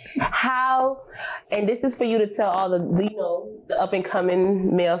 How, and this is for you to tell all the up and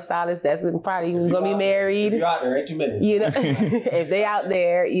coming male stylists that's probably gonna be married. If you're out there, ain't too many. If they out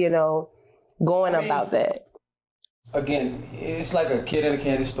there, going about that. Again, it's like a kid in a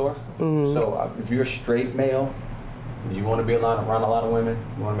candy store. Mm-hmm. So if you're a straight male, you want to be around a lot of women,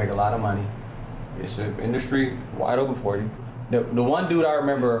 you want to make a lot of money, it's an industry wide open for you. The one dude I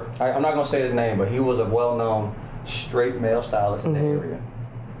remember, I'm not going to say his name, but he was a well-known straight male stylist in the area.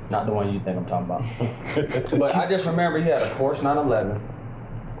 Not the one you think I'm talking about. But I just remember he had a Porsche 911,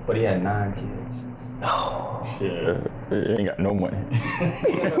 but he had 9 kids. Oh, shit. He ain't got no money. He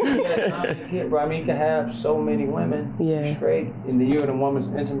had 9 kids, bro. I mean, he could have so many women straight in the year in a woman's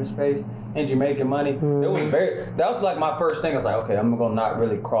intimate space, and you making money. It was that was like my first thing. I was like, okay, I'm gonna not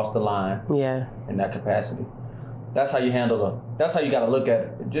really cross the line in that capacity. That's how you handle that's how you gotta look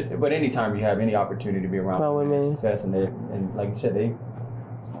at it. But anytime you have any opportunity to be around women, success, and like you said, they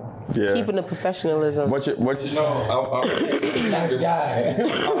keeping the professionalism. Nice guy.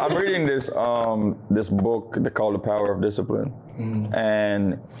 I'm reading this book called The Power of Discipline,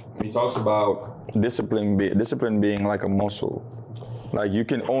 and he talks about discipline being like a muscle. Like you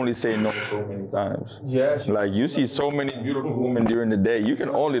can only say no so many times. Yes. Like you see so many beautiful women during the day, you can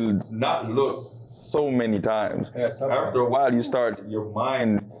only not look so many times. After a while, your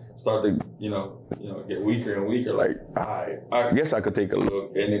mind start to get weaker and weaker. Like I guess I could take a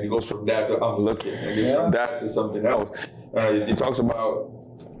look, and then it goes from that to I'm looking, and then from that to something else. It talks about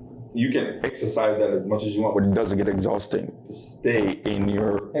you can exercise that as much as you want, but it doesn't get exhausting to stay in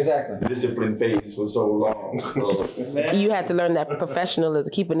your discipline phase for so long. So you had to learn that professionalism,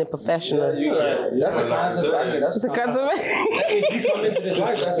 keeping it professional. That's a concept. That's a concept. If you come into this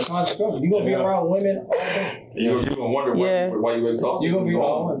life, that's a concept. You're gonna be around women all day. You're gonna wonder why you exhausted. You're gonna be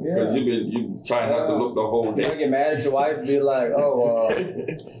all because you trying not to look the whole day. You get mad at your wife and be like,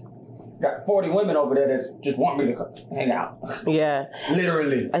 got 40 women over there that just want me to hang out. Yeah.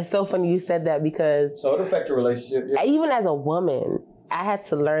 Literally. It's so funny you said that because... So it affects your relationship. Yeah. Even as a woman, I had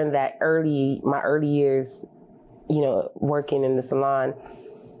to learn that my early years, working in the salon.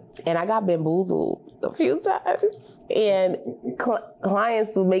 And I got bamboozled a few times. And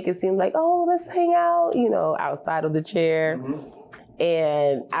clients would make it seem like, oh, let's hang out, outside of the chair. Mm-hmm.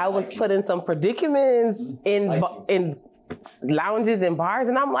 And I was put in some predicaments in lounges and bars,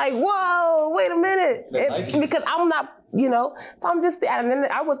 and I'm like, whoa, wait a minute. Because I'm not, so I'm just, and then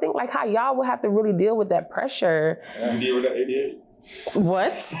I would think like how y'all would have to really deal with that pressure. You deal with that 88?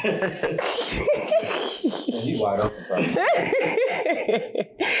 What? You wide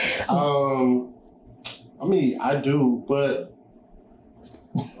open, I mean, I do, but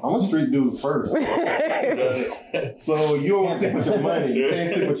I'm a street dude first. So you don't stick with your money. You can't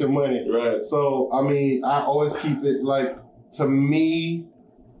stick with your money. Right. So, I mean, I always keep it like, to me,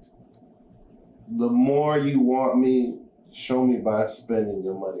 the more you want me, show me by spending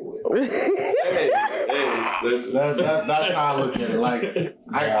your money with me. That's how I look at it. Like,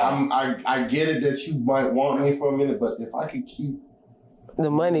 I get it that you might want me for a minute, but if I could keep The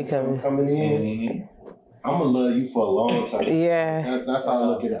money coming in. I'm gonna love you for a long time. Yeah. That's how I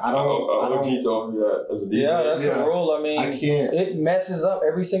look at it. I don't. He told me that as a DJ. Yeah, that's a rule. I mean, I can't. It messes up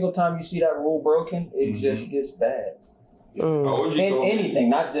every single time you see that rule broken. It just gets bad. OG In told anything,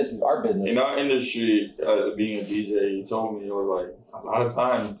 not just our business. In our industry, being a DJ, he told me, it was like, a lot of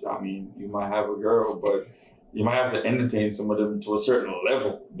times, I mean, you might have a girl, but you might have to entertain some of them to a certain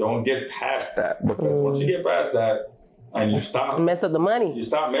level. Don't get past that, because once you get past that, and you stop mess up the money. You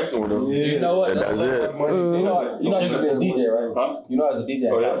stop messing with them. Yeah. You know what? That's it. You know, I used to be a DJ, right? Huh? You know, as a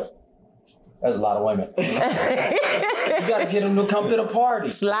DJ, that's a lot of women. You gotta get them to come to the party.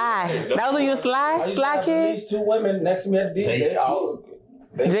 Slide. That was when you were slide kid? At least 2 women next to me at the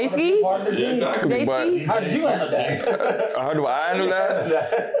DJ. J-Ski? Yeah, exactly. But how did you handle that? How do I handle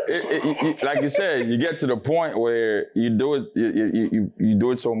that? Like you said, you get to the point where you do it, you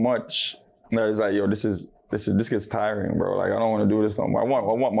do it so much that it's like, yo, this gets tiring, bro. Like, I don't want to do this no more. I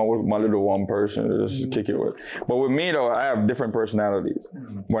want my little one person to just kick it with. But with me though, I have different personalities.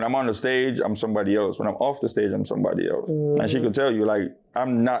 When I'm on the stage, I'm somebody else. When I'm off the stage, I'm somebody else. And she could tell you, like,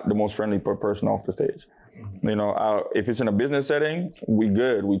 I'm not the most friendly person off the stage. You know, if it's in a business setting, we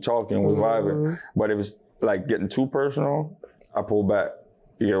good, we talking, we vibing. But if it's like getting too personal, I pull back.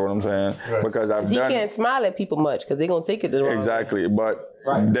 You get what I'm saying? Right. Because he can't smile at people much because they're gonna take it the wrong way.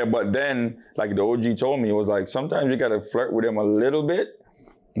 But then, like the OG told me, it was like sometimes you gotta flirt with them a little bit,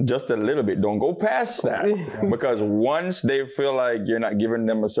 just a little bit. Don't go past that, because once they feel like you're not giving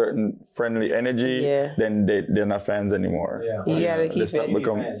them a certain friendly energy, then they're not fans anymore. Yeah, you gotta keep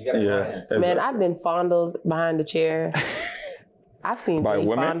it. Man, I've been fondled behind the chair. I've seen Jay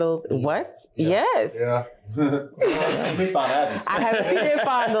fondled. What? Yeah. Yes. Yeah. I haven't seen him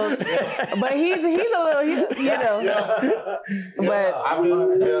fondled, but he's a little, you know. But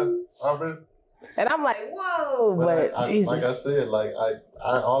I've been. And I'm like, whoa! But Jesus. Like I said, like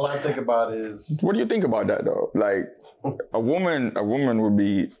I all I think about is. What do you think about that though? Like, a woman would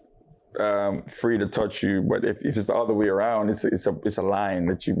be free to touch you, but if it's the other way around, it's a line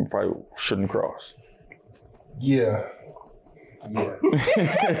that you probably shouldn't cross. Yeah.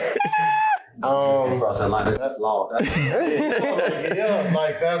 Cross that line. That's law. Yeah,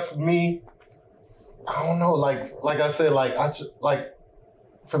 like that's me. I don't know. Like I said, like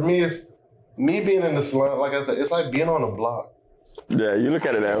for me, it's me being in the salon. Like I said, it's like being on the block. Yeah, you look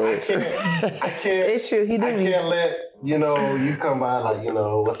at it that way. I can't. It's true. He did. I can't let you come by like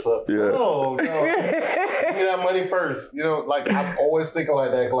what's up. Yeah. No. Give me that money first. Like I'm always thinking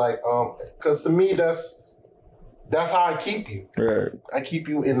like that. Like because to me that's how I keep you. Right. I keep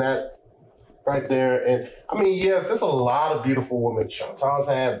you in that right there. And I mean, yes, there's a lot of beautiful women. Chantal's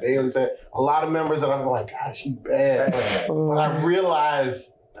had, Bailey's had, a lot of members that I'm like, God, she bad. But I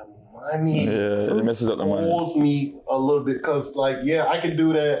realize the money it messes up the money. Pulls me a little bit because, like, yeah, I can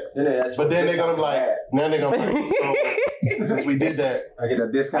do that. But then they're gonna be like, since we did that, I get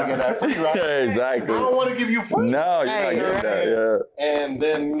a discount. I get that free, right? Yeah, exactly. I don't want to give you free. No, you're not getting that. Yeah. And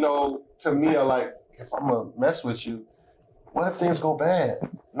then to me, I like, if I'm gonna mess with you, what if things go bad?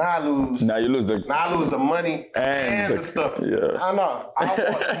 Now I lose. Now you lose the. Now I lose the money and the stuff. Yeah. I know. I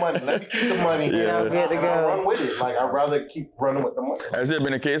want the money. Let me keep the money. Yeah. And I run with it. Like I'd rather keep running with the money. Has there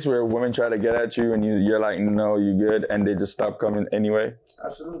been a case where women try to get at you and you're like, no, you good, and they just stop coming anyway?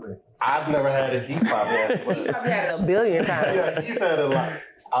 Absolutely. I've never had it. He probably had it. I've had it a billion times. Yeah, he's had it a lot.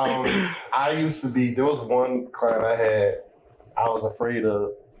 I used to be. There was one client I had. I was afraid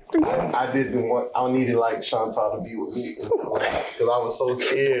of. I needed like Chantal to be with me because I was so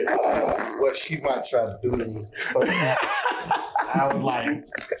scared what she might try to do to me. So I was like,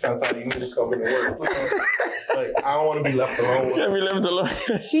 Chantal, you need to come into work. Like, I don't want to be left alone. Can't be left alone.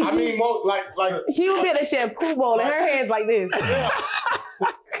 I mean, like he would be at a shampoo bowl and her hands like this. Yeah.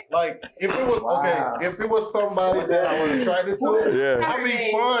 Like if it was if it was somebody that I was attracted to, that'd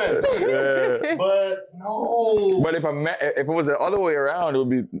be fun. Yeah. But no. But if it was the other way around, it would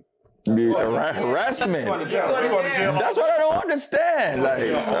be harassment. That's what I don't understand. Like,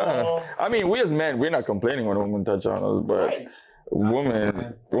 I mean, we as men, we're not complaining when a woman touch on us, but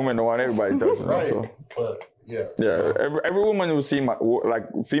women don't want everybody touching them. So. But yeah. Every woman will see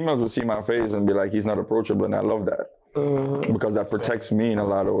females will see my face and be like, he's not approachable, and I love that. Because that protects me in a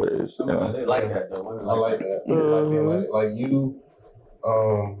lot of ways. They like that though. I like that. Like you,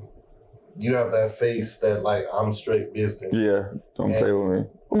 you have that face that like I'm straight business. Yeah, don't play with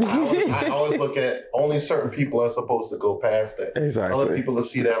me. I always look at only certain people are supposed to go past that. Exactly. Other people will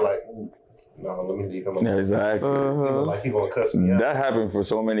see that like, no, let me leave him alone. Yeah, exactly. Like he gonna cuss me out. That happened for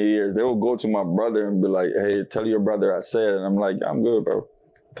so many years. They will go to my brother and be like, "Hey, tell your brother I said," and I'm like, "I'm good, bro."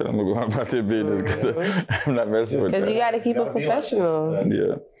 Tell them to go about their business because I'm not messing with that. Because you got to keep it professional.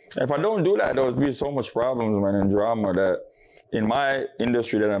 Yeah. If I don't do that, there would be so much problems, man, and drama that in my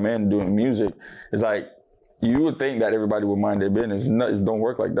industry that I'm in doing music, it's like, you would think that everybody would mind their business. It don't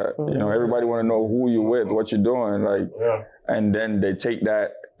work like that. You know, everybody want to know who you're with, what you're doing, like, and then they take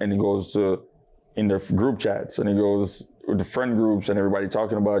that and it goes to in their group chats and it goes with the friend groups and everybody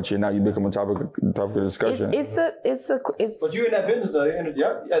talking about you. Now you become a topic of discussion. It's. But you're in that business though.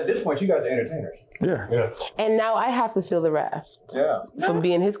 At this point, you guys are entertainers. Yeah. And now I have to feel the raft. Yeah. From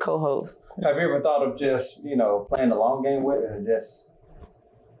being his co-host. Have you ever thought of just playing the long game with it and just?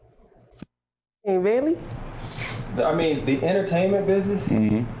 Hey, really? I mean, the entertainment business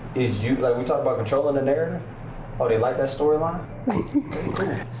is like we talk about controlling the narrative. Oh, they like that storyline?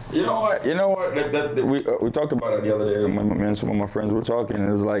 You know what? We talked about it the other day. Me and some of my friends were talking, and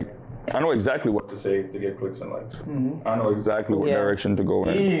it was like, I know exactly what to say to get clicks and likes. I know exactly what direction to go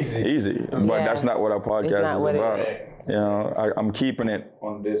in. Easy. But that's not what our podcast is about. You know, I'm keeping it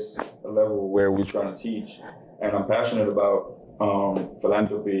on this level where we're trying to teach, and I'm passionate about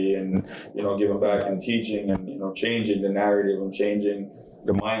philanthropy and giving back and teaching and changing the narrative and changing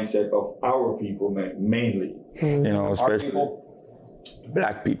the mindset of our people mainly. Especially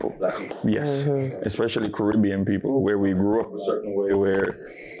black people. Yes, especially Caribbean people, where we grew up a certain way,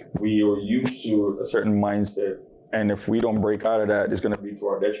 where we are used to a certain mindset, and if we don't break out of that, it's going to be to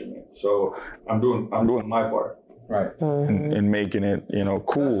our detriment. So I'm doing my part, right, in making it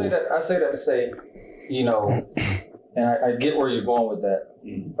cool. I say that to say, and I get where you're going with that,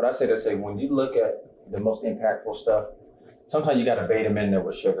 but I say that to say when you look at the most impactful stuff, sometimes you got to bait them in there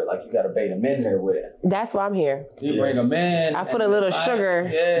with sugar. Like you got to bait them in there with it. That's why I'm here. You bring them in. I put a little sugar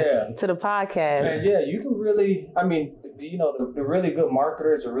to the podcast. And you can really, I mean, the really good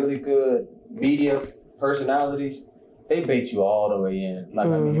marketers, the really good media personalities, they bait you all the way in. Like,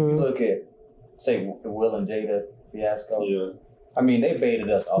 I mean, if you look at, say, the Will and Jada fiasco, I mean, they baited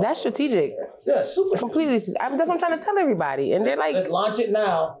us all. That's strategic. Yeah, super. Completely. That's what I'm trying to tell everybody. And they're like, let's launch it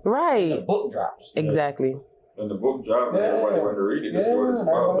now. Right. The book drops. Exactly. And the book dropped, and everybody went to read it to see what it's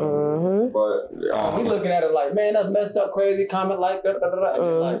about. But we looking at it like, man, that's messed up, crazy comment like that.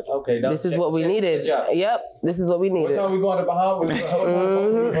 Like, okay, this is what we needed. Yep, this is what we needed. What time we going to Bahamas? We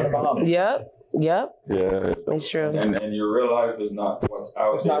going to Bahamas. Yep. Yeah, it's true. And your real life is not what's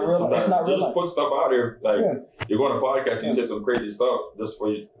out it's there. Not real, it's not real. Just put stuff out there. Like you're going to podcast, you say some crazy stuff just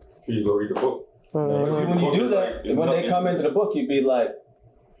for you to go read the book. When you do that, when they come into the book, you'd be like,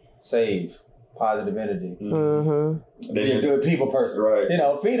 save. Positive energy. Be a good people person. Right.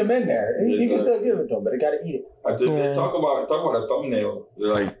 Feed them in there. You can still give it to them, but they got to eat it. They talk about a thumbnail.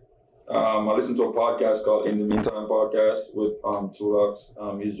 Like, I listened to a podcast called In the Meantime podcast with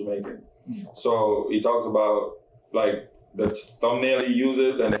Tulux. He's Jamaican. So he talks about like the thumbnail he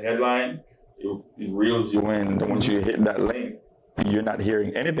uses and the headline. It reels you in. And once you hit that link, you're not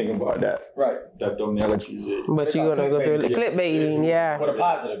hearing anything about that. Right. That thumbnail that you see. But you're going to go through the clickbaiting, For the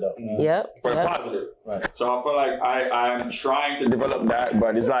positive, though. Yep. For the positive. Right. So I feel like I'm trying to develop that,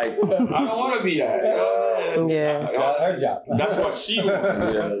 but it's like, I don't want to be that. Her job. That's what she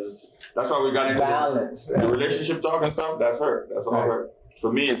wants. That's why we got into balance. The relationship talk and stuff, that's her. That's all her.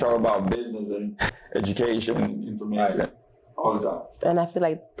 For me, it's all about business and education and information. Right. All the time. And I feel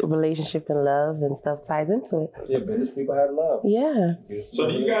like relationship and love and stuff ties into it. Yeah, business people have love. Yeah. So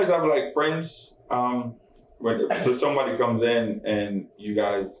do you guys have like friends, so somebody comes in and you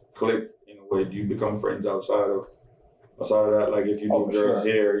guys click in a way, do you become friends outside of that? Like if you do girls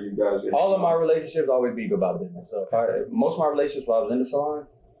here, you guys... All of my relationships always be about business. So most of my relationships while I was in the salon,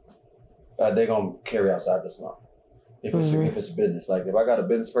 they're going to carry outside the salon. If it's business. Like if I got a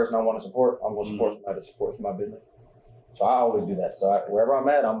business person I want to support, I'm going to support somebody that supports my business. So I always do that. So wherever I'm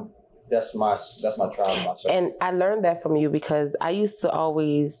at, that's my tribe, my circle. And I learned that from you because I used to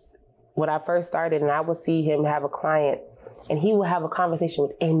always, when I first started, and I would see him have a client, and he would have a conversation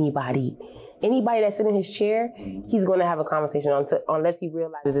with anybody. Anybody that's sitting in his chair, he's going to have a conversation unless he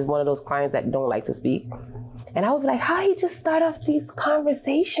realizes it's one of those clients that don't like to speak. And I would be like, how he just start off these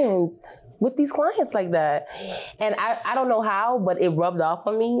conversations with these clients like that? And I don't know how, but it rubbed off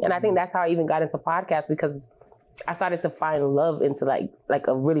on me. And I think that's how I even got into podcasts, because I started to find love into like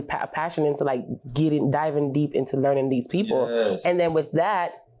a really passion into like diving deep into learning these people. Yes. And then with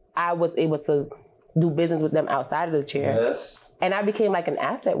that, I was able to do business with them outside of the chair. Yes. And I became like an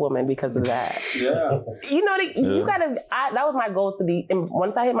asset woman because of that. Yeah. You gotta, that was my goal to be,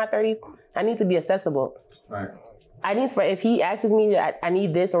 once I hit my 30s, I need to be accessible. Right. If he asks me, I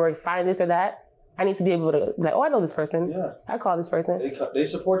need this or find this or that, I need to be able to, like, oh, I know this person. Yeah. I call this person. They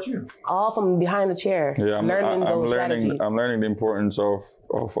support you. All from behind the chair. Yeah, I'm learning strategies. I'm learning the importance of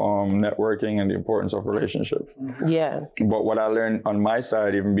networking and the importance of relationships. Yeah. But what I learned on my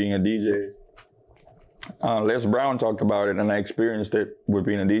side, even being a DJ, Les Brown talked about it, and I experienced it with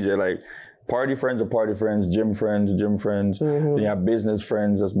being a DJ. Like, party friends are party friends, gym friends, gym friends. Then you have business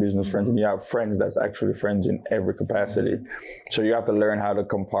friends, that's business friends, and you have friends that's actually friends in every capacity. So you have to learn how to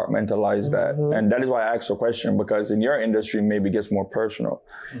compartmentalize that. And that is why I asked the question, because in your industry, maybe it gets more personal.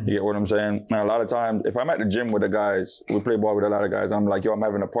 You get what I'm saying? And a lot of times, if I'm at the gym with the guys, we play ball with a lot of guys, I'm like, yo, I'm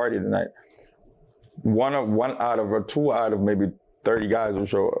having a party tonight. Two out of maybe 30 guys will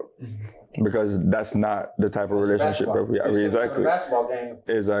show up. Because that's not the type of relationship that we have. Exactly. Basketball game.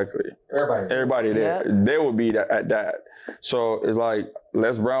 Exactly. Everybody there. Yeah. They will be at that. So it's like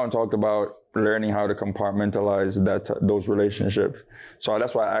Les Brown talked about learning how to compartmentalize those relationships. So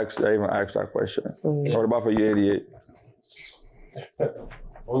that's why I even asked that question. What about for you, 88?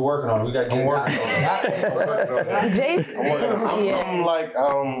 We're working on it. We got to get working on it. Jay? I'm like,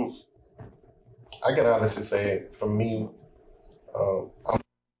 I can honestly say, for me,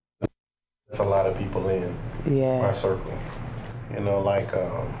 there's a lot of people in my circle. You know, like,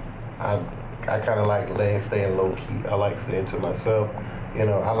 I kind of like staying low key. I like staying to myself. You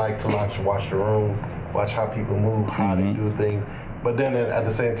know, I like to watch the room, watch how people move, how they do things. But then at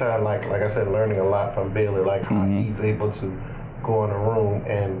the same time, like I said, learning a lot from Bailey, like how he's able to go in a room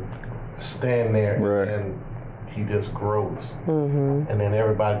and stand there and he just grows. And then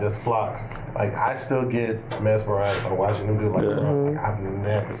everybody just flocks. Like, I still get mesmerized by watching him do like I've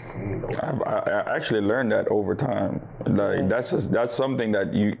never seen I actually learned that over time. Like, that's something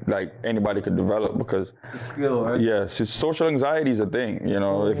that you, like, anybody could develop, because skill, right? Yeah, social anxiety is a thing. You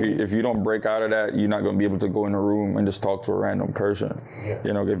know, if you don't break out of that, you're not gonna be able to go in a room and just talk to a random person.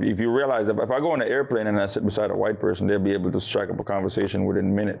 You know, if you realize that if I go on an airplane and I sit beside a white person, they'll be able to strike up a conversation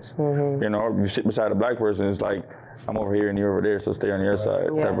within minutes. You know, if you sit beside a black person, it's like, I'm over here and you're over there, so stay on your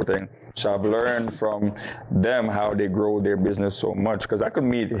side, type of thing. So I've learned from them how they grow their business so much, because I could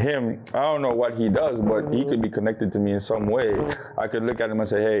meet him, I don't know what he does, but he could be connected to me in some way. I could look at him and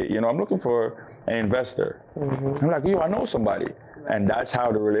say, hey, you know, I'm looking for an investor. I'm like, yo, I know somebody. And that's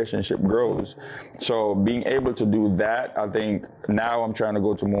how the relationship grows. So being able to do that, I think now I'm trying to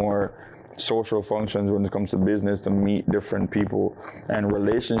go to more social functions when it comes to business, to meet different people. And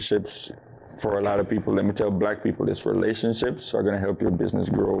relationships, for a lot of people, let me tell black people this, relationships are going to help your business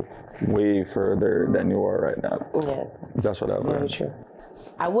grow way further than you are right now. Yes. That's what I've learned. Very true.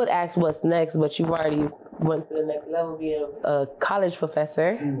 I would ask what's next, but you've already went to the next level, being a college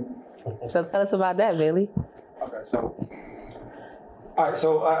professor. So tell us about that, Bailey. Okay, so, all right,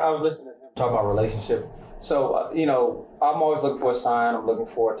 so I was listening to him talk about relationship. So, you know, I'm always looking for a sign, I'm looking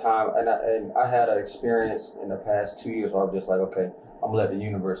for a time, and I had an experience in the past 2 years where I was just like, okay, I'm gonna let the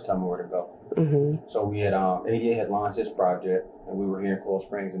universe tell me where to go. So we had, 88 had launched this project, and we were here in Coral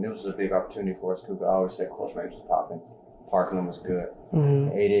Springs, and this was a big opportunity for us because I always said Coral Springs was popping, Parkland was good.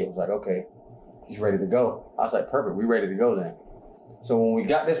 88 was like, okay, he's ready to go. I was like, perfect, we ready to go then. So when we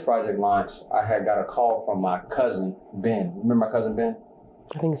got this project launched, I had got a call from my cousin, Ben. Remember my cousin, Ben?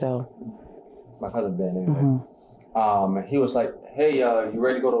 I think so. My cousin, Ben, anyway. He was like, hey, you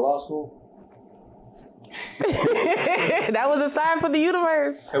ready to go to law school? That was a sign for the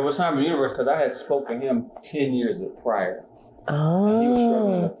universe. It was a sign for the universe because I had spoken to him 10 years prior. Oh. And he was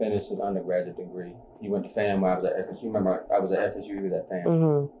struggling to finish his undergraduate degree. He went to FAM when I was at FSU. Remember, I was at FSU, he was at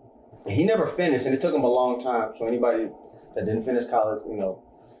FAM. And he never finished, and it took him a long time. So anybody that didn't finish college, you know,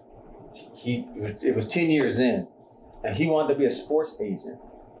 it was 10 years in, and he wanted to be a sports agent.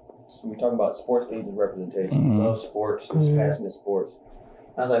 So we're talking about sports agent representation. He loves sports, he's passionate in sports.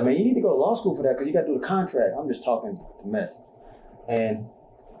 I was like, man, you need to go to law school for that because you got to do the contract. I'm just talking to mess. And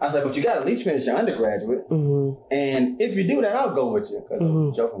I was like, but you got to at least finish your undergraduate. And if you do that, I'll go with you because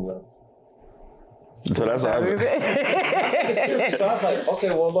I'm joking with him. So that's how I was. So I was like, okay,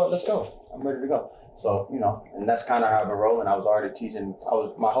 well, Lord, let's go. I'm ready to go. So, you know, and that's kind of how I've been rolling. I was already teaching.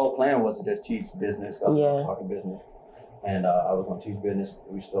 My whole plan was to just teach business. I was talking business. And I was going to teach business.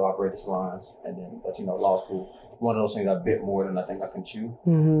 We still operate the salons. And then, but you know, law school, one of those things I bit more than I think I can chew.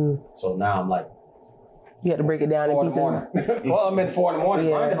 So now I'm like, you have to break it down in pieces. Well, I'm in 4 in the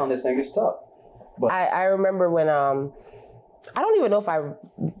morning grinding on this thing. It's tough. But I remember when, I don't even know if I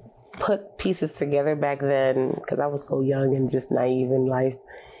put pieces together back then because I was so young and just naive in life,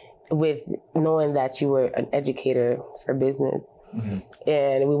 with knowing that you were an educator for business.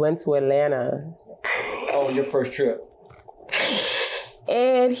 And we went to Atlanta. Oh, your first trip.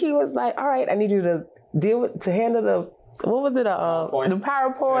 And he was like, all right, I need you to handle the what was it? The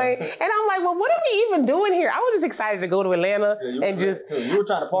PowerPoint. And I'm like, well, what are we even doing here? I was just excited to go to Atlanta and just. You were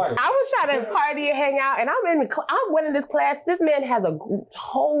trying to party. I was trying to party and hang out, and I went in this class. This man has a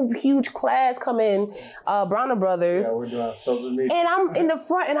whole huge class coming, Browner Brothers. Yeah, we're doing social media. And I'm in the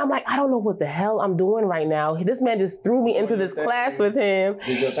front, and I'm like, I don't know what the hell I'm doing right now. This man just threw me into this class with him,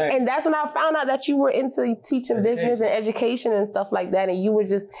 and that's when I found out that you were into teaching business and education and stuff like that, and you were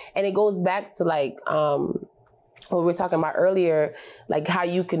just, and it goes back to like. What we were talking about earlier, like how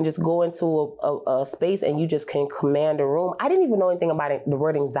you can just go into a space and you just can command a room. I didn't even know anything about the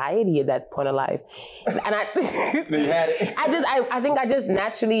word anxiety at that point of life, and I think I just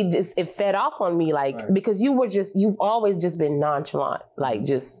naturally it fed off on me, like because you've always just been nonchalant, like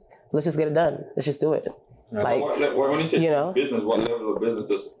just let's just get it done, let's just do it. Yeah. Like when you say business, what level of business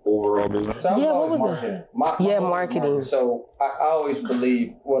is overall business? What was it? Marketing. So I always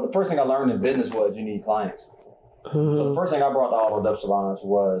believe. Well, the first thing I learned in business was you need clients. So the first thing I brought to all the salons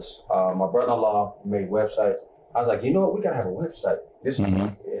was my brother-in-law made websites. I was like, you know what, we gotta have a website. This is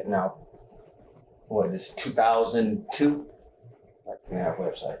now, this is 2002. Like, we have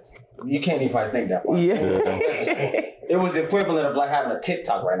websites. You can't even probably think that far. Yeah. It was the equivalent of like having a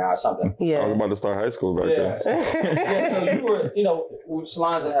TikTok right now or something. Yeah. I was about to start high school back then. So you were,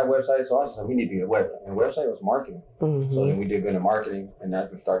 salons that have websites, so I was like, we need to get a website. And the website was marketing. So then we did good in marketing, and that's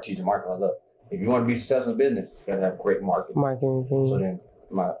when we started teaching marketing. Look, if you want to be successful in business, you gotta have great marketing. So then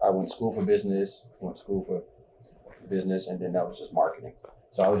I went to school for business, and then that was just marketing.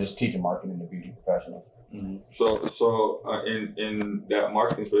 So I was just teaching marketing to beauty professionals. So in that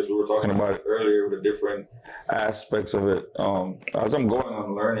marketing space, we were talking about it earlier, the different aspects of it. As I'm going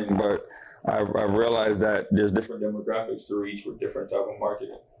on learning, but I've realized that there's different demographics to reach with different type of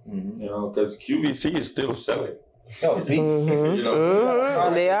marketing. You know, because QVC is still selling. You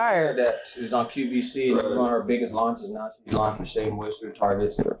know, they are. That she's on QVC, and one of her biggest launches now. She's launching Shea Moisture,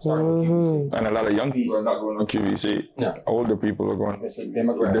 Target, starting with QVC. And a lot of young people are not going on QVC. No. Older people are going. It's a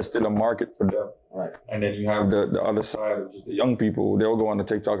demographic. There's still a market for them. Right. And then you have the other side of just the young people. They'll go on to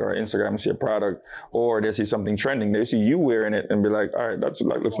TikTok or Instagram and see a product, or they see something trending. They see you wearing it and be like, all right, that's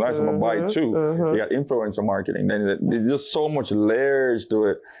like looks nice. I'm gonna buy it too. You got influencer marketing. Then there's just so much layers to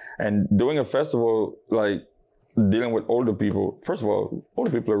it. And doing a festival like. Dealing with older people. First of all, older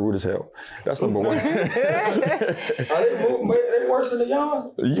people are rude as hell. That's number one. Are they worse than the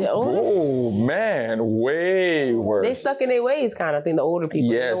young? Yeah, oh man, way worse. They stuck in their ways, kind of thing. The older people.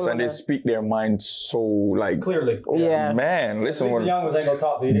 Yes, and they speak their mind so like clearly. Yeah, man. Listen, the young ones ain't gonna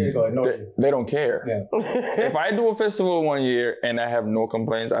talk to you. They go ignore you. They don't care. Yeah. If I do a festival one year and I have no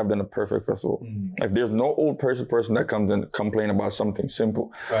complaints, I've done a perfect festival. If there's no old person that comes and complain about something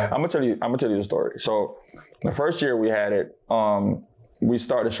simple, I'm gonna tell you the story. So. The first year we had it, we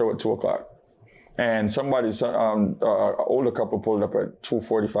started the show at 2:00, and an older couple pulled up at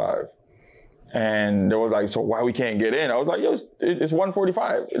 2:45, and they was like, "So why we can't get in?" I was like, "Yo, it's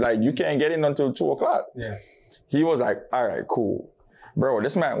 1:45. Like you can't get in until 2:00." Yeah. He was like, "All right, cool, bro."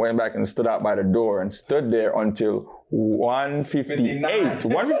 This man went back and stood out by the door and stood there until 1:58.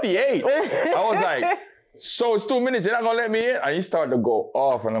 1:58. I was like. So it's 2 minutes, you're not gonna let me in? And he started to go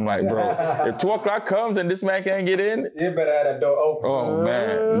off, and I'm like, bro, if 2:00 comes and this man can't get in, you better have that door open. Oh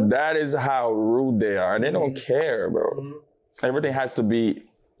man, that is how rude they are. They don't care, bro. Everything has to be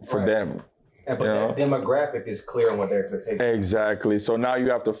for them. But that demographic is clear on what their expectations are. Exactly. So now you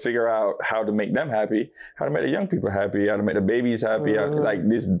have to figure out how to make them happy, how to make the young people happy, how to make the babies happy. Like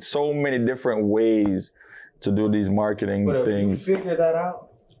there's so many different ways to do these marketing things. If you figure that out.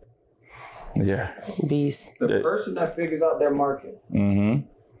 Yeah. Beast. The person that figures out their market. Again,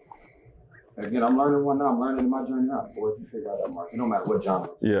 I'm learning one now. I'm learning in my journey now. Boy, if you figure out that market, no matter what genre.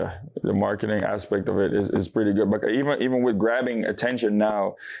 Yeah, the marketing aspect of it is pretty good. But even with grabbing attention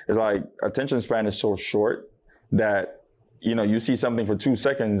now, it's like attention span is so short that you see something for 2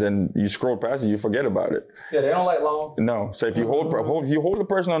 seconds and you scroll past it, you forget about it. Yeah, they don't like long. No. So if you hold a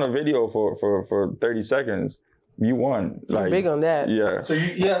person on a video for 30 seconds. You won. Like, big on that. Yeah. So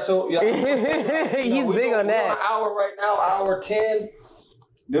he's big on that. We're on hour right now, hour 10.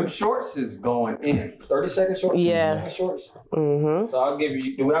 Them shorts is going in. 30-second shorts. Yeah. Shorts. So I'll give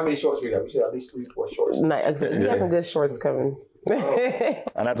you. How many shorts we got? We should have at least 3-4 shorts. Nice. We got some good shorts coming. I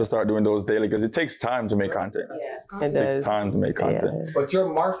have to start doing those daily because it takes time to make content. Yeah. It takes time to make content. Yeah. But your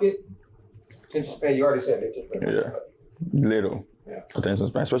market attention span, you already said it. Yeah. Little. Yeah. Attention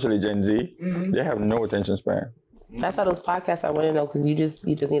span, especially Gen Z. They have no attention span. That's how those podcasts I want to know, because you just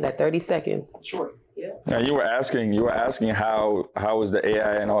need that 30 seconds. Sure. Yeah. Now you were asking how is the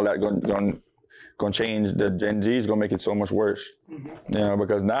AI and all that going gonna change. The Gen Z is gonna make it so much worse. You know,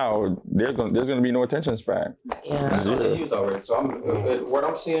 because now there's gonna be no attention span. Yeah. That's what they use already. So what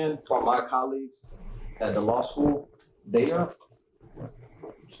I'm seeing from my colleagues at the law school, they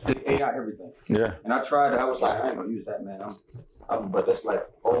AI everything. Yeah. And I was like, I ain't gonna use that, man. But that's like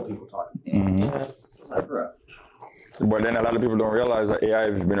old people talking. Like, bro. But then a lot of people don't realize that AI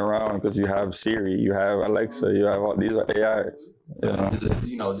has been around because you have Siri, you have Alexa, you have all these are AIs. You know,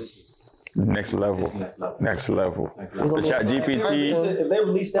 This is next level. Next level. The Chat GPT. If they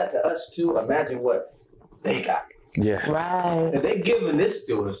release that to us too, imagine what they got. Yeah. Right. If they giving this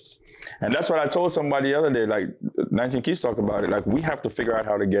to us. And that's what I told somebody the other day, like 19 Keys talk about it. Like we have to figure out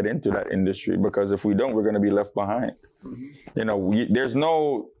how to get into that industry because if we don't, we're going to be left behind. You know, there's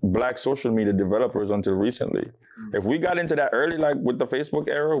no black social media developers until recently. If we got into that early, like with the Facebook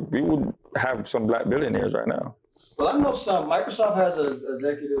era, we would have some black billionaires right now. Well, I know some. Microsoft has an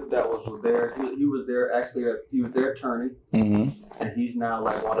executive that was there. He was there actually. He was their attorney, and he's now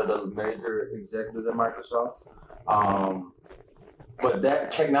like one of the major executives at Microsoft. But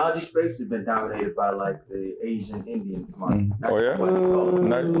that technology space has been dominated by like the Asian Indian market. Oh yeah,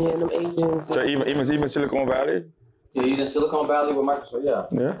 Yeah, them Asians. So even Silicon Valley. Yeah, he's in Silicon Valley with Microsoft. Yeah.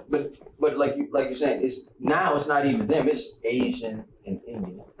 Yeah. But like you're saying, it's not even them. It's Asian and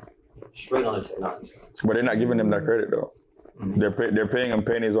Indian, straight on the technology side. But they're not giving them that credit though. They're paying them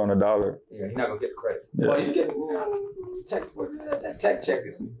pennies on the dollar. Yeah, he's not gonna get the credit. Yeah. Well, you get that tech check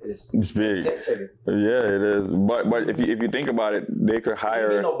is It's big. tech check. Yeah, it is. But if you think about it, they could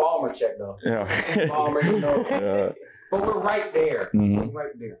hire. Ain't no Balmer check though. Yeah. Balmer, Yeah. But we're right there. We're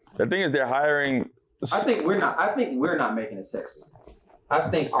right there. The thing is, they're hiring. I think we're not making it sexy. I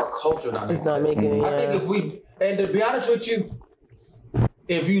think our culture not. It's not making it. I think and to be honest with you,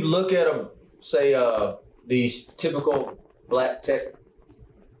 if you look at them, say these typical black tech,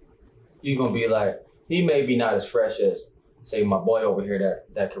 you're gonna be like, he may be not as fresh as say my boy over here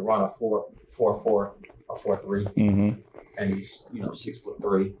that could run a 4.4 or 4.3, and he's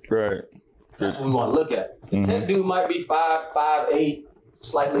 6'3". Right. That's what we want to look at. The tech dude might be 5'8",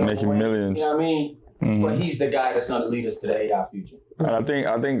 slightly making overweight, millions. You know what I mean? But he's the guy that's going to lead us to the AI future. And I think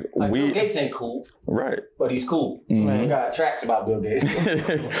like Bill Gates ain't cool, right? But he's cool. We got tracks about Bill Gates.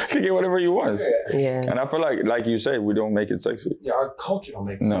 He get whatever he wants. Yeah. And I feel like you said, we don't make it sexy. Yeah, our culture don't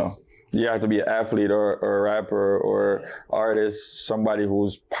make it sexy. You have to be an athlete or a rapper or artist, somebody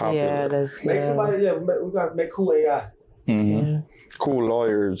who's popular. Yeah, make somebody. Yeah, we got to make cool AI. Yeah. Cool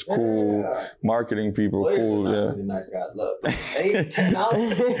lawyers, cool marketing people, lawyers cool. Are not really nice guys. Look, they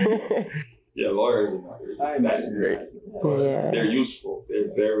technology. Yeah, lawyers are not really. That's great. Yeah. They're useful.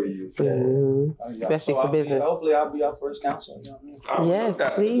 They're very useful. Especially for business. Hopefully, I'll be our first counsel. You know what I mean? Yes,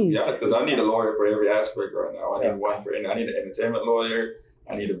 please. Yeah, because I need a lawyer for every aspect right now. I need one for. I need an entertainment lawyer.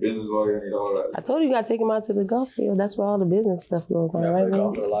 I need a business lawyer. I need all that. I told you gotta take him out to the golf field. That's where all the business stuff goes on, right,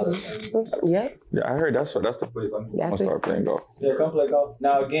 man? Yep. Yeah, I heard that's the place I'm gonna start playing golf. Yeah, come play golf.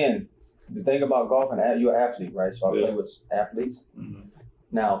 Now again, the thing about golf, and you're an athlete, right? So I play with athletes.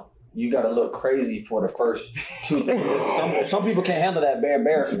 Now you got to look crazy for the first 2 things. Some people can't handle that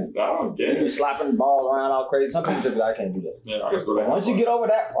embarrassment. I don't get it. You slapping the ball around all crazy. Some people just be like, I can't do that. Yeah, I just go once you get over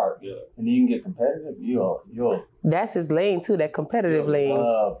that part, and then you can get competitive, you'll. That's his lane too. That competitive lane.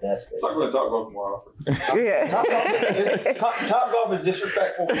 That's it. I'm going to talk golf more often. Yeah. Top golf is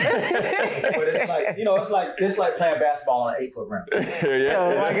disrespectful, but it's like it's like playing basketball on an 8-foot rim. Yeah.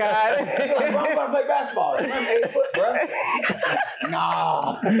 Oh my God. I'm going to play basketball. I'm 8 foot, bro.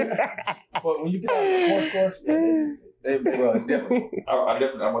 Nah. But when you get on the course, bro, it's different. I'm gonna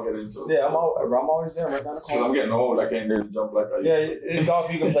get into it. Yeah, I'm always there right down the corner. I'm getting old. I can't do jump like I used to. In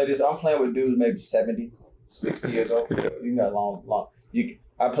golf, you can play this. I'm playing with dudes maybe 70, 60 years old. You can got long.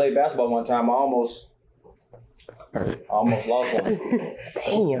 I played basketball one time. I almost lost one.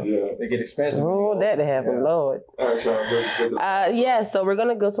 Damn. Yeah. They get expensive. Oh, that to happen, Lord. All right, Sean, yeah, so we're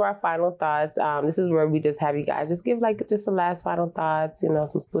gonna go to our final thoughts. This is where we just have you guys just give just the last final thoughts.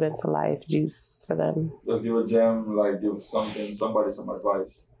 Some student to life juice for them. Just give a gem, give somebody some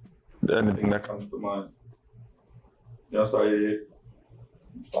advice. Anything that comes to mind. Start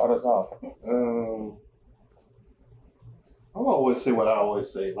us off. I always say what I always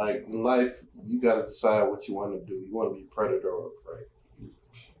say. Like in life, you got to decide what you want to do. You want to be predator or prey.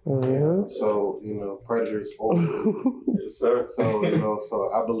 Mm-hmm. So predators over. Yes, sir.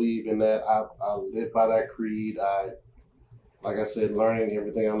 So I believe in that. I live by that creed. Like I said, learning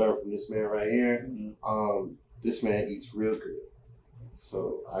everything I learned from this man right here. This man eats real good.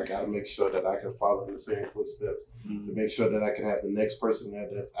 So I got to make sure that I can follow in the same footsteps to make sure that I can have the next person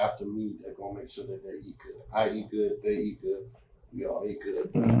that's after me that's going to make sure that they eat good. I eat good, they eat good, we all eat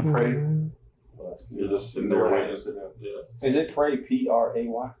good. Pray. but you're just sitting there waiting. Yeah. Is it pray,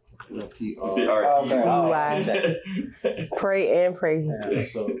 P-R-A-Y? No, P-R-E-Y. Pray and pray. Yeah,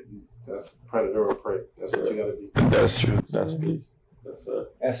 so that's predator or prey. That's what you gotta be. That's true. That's peace. That's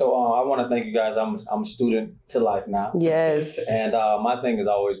it. And so I want to thank you guys. I'm a student to life now. Yes. And my thing is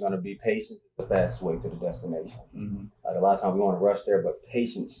always going to be patience is the fast way to the destination. Mm-hmm. Like a lot of times we want to rush there, but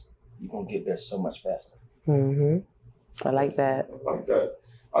patience, you're going to get there so much faster. I like that. I like that.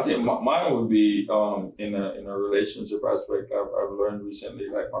 I think mine would be in a relationship aspect. I've learned recently,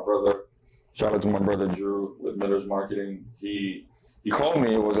 like my brother, shout out to my brother Drew with Miller's Marketing. He called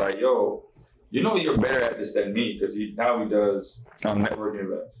me and was like, yo, you know you're better at this than me, because he does networking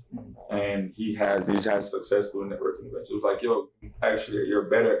events, and he's had success doing networking events. It was like, yo, actually you're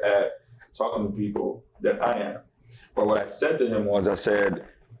better at talking to people than I am. But what I said to him was, I said,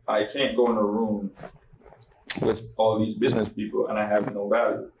 I can't go in a room with all these business people and I have no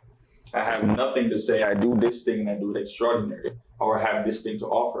value. I have nothing to say. I do this thing and I do it extraordinary, or have this thing to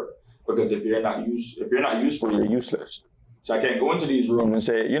offer. Because if you're not useful, you're useless. So I can't go into these rooms and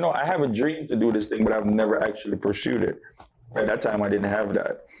say, you know, I have a dream to do this thing, but I've never actually pursued it. At that time, I didn't have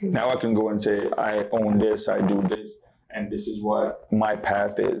that. Now I can go and say, I own this, I do this, and this is what my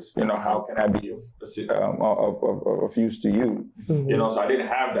path is. You know, how can I be of use to you? You know, so I didn't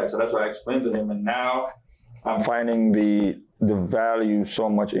have that. So that's what I explained to him. And now I'm finding the value so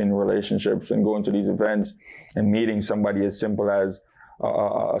much in relationships and going to these events and meeting somebody as simple as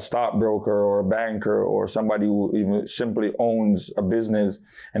a stockbroker or a banker or somebody who even simply owns a business,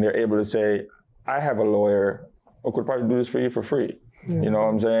 and they're able to say, I have a lawyer who could probably do this for you for free. You know what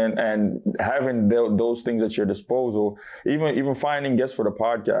I'm saying? And having those things at your disposal, even finding guests for the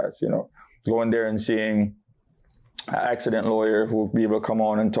podcast, you know, going there and seeing an accident lawyer who will be able to come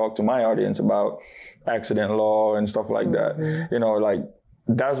on and talk to my audience about accident law and stuff like that. You know, like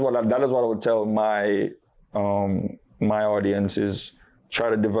that is what I would tell my audience is, try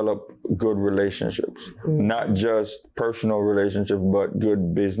to develop good relationships, not just personal relationships, but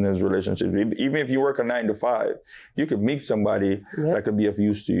good business relationships. Even if you work a 9 to 5, you could meet somebody that could be of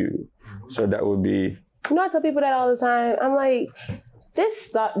use to you. So that would be. You know, I tell people that all the time. I'm like,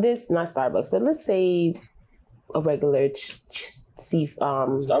 this not Starbucks, but let's say a regular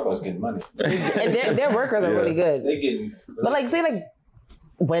Starbucks getting money. And their workers are really good. They getting. But like, say like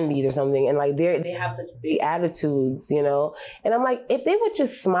Wendy's or something, and like they have such big attitudes, you know. And I'm like, if they would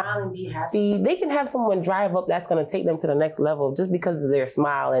just smile and be happy, they can have someone drive up that's going to take them to the next level just because of their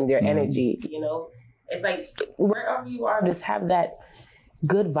smile and their energy, you know. It's like wherever you are, just have that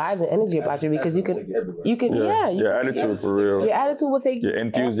good vibes and energy about you, because you can attitude for real. Your attitude will take your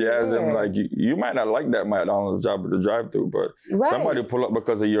enthusiasm. everywhere. Like you might not like that McDonald's job at the drive-thru, but somebody pull up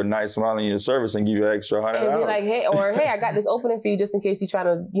because of your nice smile and your service and give you an extra $100. And be like, hey, I got this opening for you just in case you're trying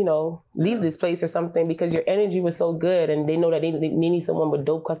to, you know, leave this place or something, because your energy was so good and they know that they need someone with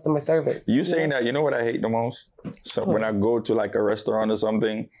dope customer service. You saying that, you know what I hate the most? So when I go to like a restaurant or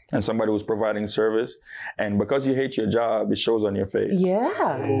something and somebody was providing service, and because you hate your job, it shows on your face. Yeah.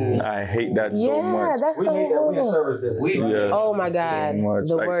 I hate that so much. Yeah, that's so horrible. Oh my God,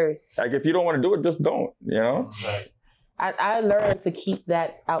 so the worst. Like if you don't want to do it, just don't, you know? I learned to keep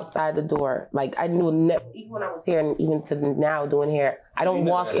that outside the door. Like I knew, even when I was here and even to now doing hair, I don't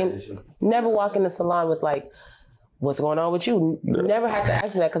never walk in the salon with like, what's going on with you? You never have to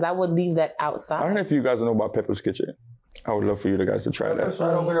ask me that, because I would leave that outside. I don't know if you guys know about Pepper's Kitchen. I would love for you guys to try that. That's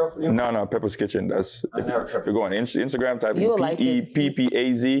right over here. No, Pepper's Kitchen. That's if you go on Instagram, type in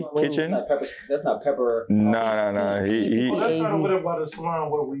PEPPAZ Kitchen. That's not Pepper. No. That's not over there by the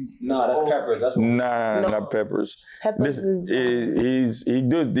salon where we. No, that's Peppers. That's not Peppers. Peppers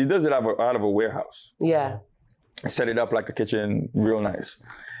he does it out of a warehouse. Yeah. Set it up like a kitchen, real nice.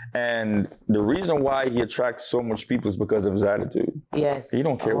 And the reason why he attracts so much people is because of his attitude. Yes. He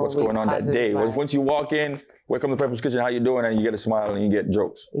don't care what's going on that day. Once you walk in, welcome to Pepper's Kitchen, how you doing? And you get a smile and you get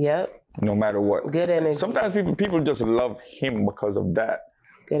jokes. Yep. No matter what. Good energy. Sometimes people just love him because of that.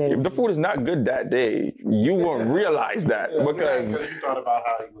 Good energy. If the food is not good that day, you won't realize that because you thought about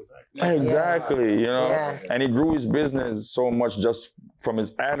how he was acting. Exactly, you know. Yeah. And he grew his business so much just from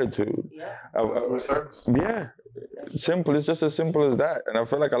his attitude. Yeah. Simple. It's just as simple as that. And I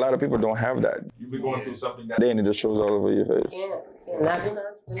feel like a lot of people don't have that. You be going through something that day and it just shows all over your face. Not being an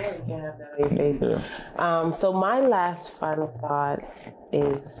entrepreneur, you can't have that on your face. Yeah. So my last final thought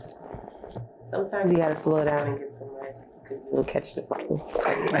is, sometimes you gotta slow down and get some rest, because you will catch the flu.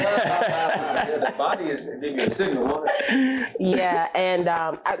 The body is giving you a signal. Yeah, and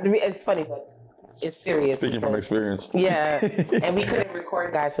it's funny, but it's serious. Speaking from experience. Yeah, and we couldn't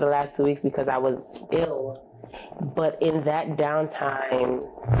record, guys, for the last 2 weeks because I was ill. But in that downtime,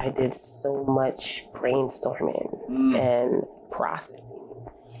 I did so much brainstorming and processing.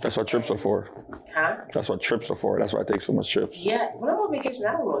 That's what trips are for. Huh? That's what trips are for. That's why I take so much trips. Yeah, when I'm on vacation,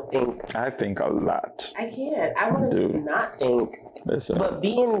 I don't want to think. I think a lot. I can't. I want to just not think. Listen. But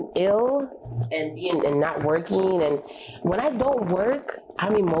being ill and not working, and when I don't work,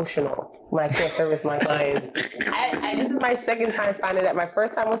 I'm emotional when I can't service my clients. This is my second time finding that. My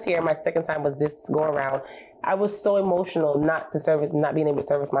first time was here. My second time was this go around. I was so emotional not being able to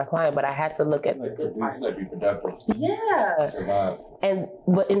service my client, but I had to look at the good parts. Be productive. Yeah. Survive.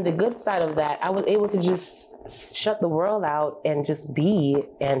 But in the good side of that, I was able to just shut the world out and just be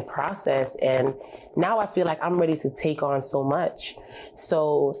and process. And now I feel like I'm ready to take on so much.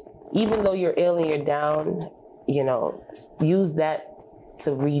 So even though you're ill and you're down, you know, use that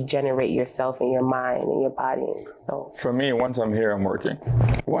to regenerate yourself and your mind and your body. So for me, once I'm here, I'm working.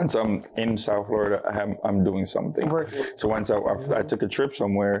 Once I'm in South Florida, I'm doing something. Working. So once I took a trip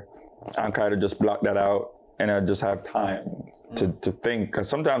somewhere, I kind of just block that out and I just have time to think. Because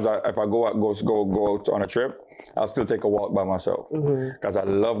sometimes if I go out on a trip, I'll still take a walk by myself because I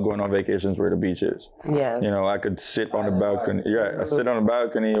love going on vacations where the beach is. Yeah. You know, I could sit on the balcony. Yeah, I sit on the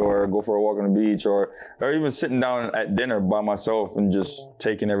balcony or go for a walk on the beach or even sitting down at dinner by myself and just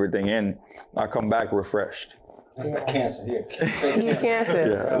taking everything in. I come back refreshed. That's cancer here. You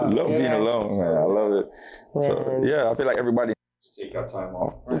cancer. Yeah, I love being alone, man. I love it. Man. So yeah, I feel like everybody needs to take that time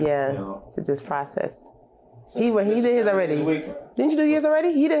off. Yeah, you know? to just process. He did his already. Didn't you do yours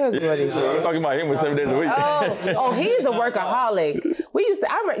already? He did his already. I'm talking about him with 7 days a week. Oh, he's a workaholic. We used to.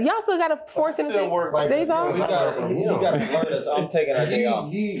 Y'all still got to force him to take days off. You got to learn this. I'm taking a day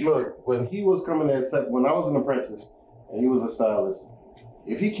off. Look, when he was coming at 7, when I was an apprentice and he was a stylist,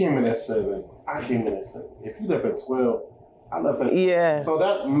 if he came in at 7, I came in at 7. If he left at 12, I left at 12. Yeah. So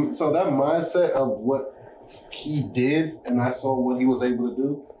that mindset of what he did, and I saw what he was able to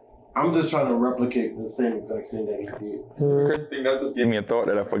do. I'm just trying to replicate the same exact thing that he did. Crazy thing, that just gave me a thought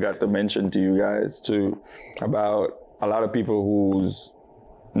that I forgot to mention to you guys too, about a lot of people who's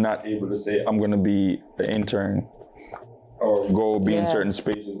not able to say, I'm going to be an intern or go be in certain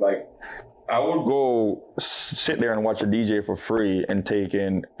spaces. Like, I would go sit there and watch a DJ for free and take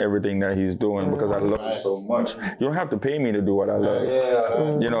in everything that he's doing because I love it so much. You don't have to pay me to do what I love.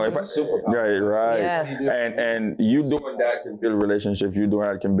 Yeah. You know, if I, right. Yeah. And you doing that can build relationships. You doing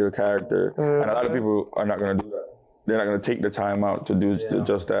that can build character. And a lot of people are not going to do that. They're not going to take the time out to do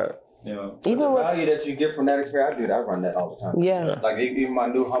just that. You know, even the value that you get from that experience, I do that. I run that all the time. Yeah. Like even my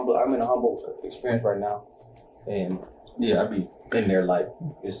new I'm in a humble experience right now, and I be in there like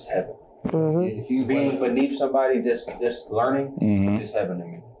it's heaven. Being beneath somebody, just learning, is heaven to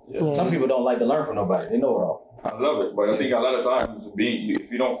me. Yeah. Some people don't like to learn from nobody. They know it all. I love it, but I think a lot of times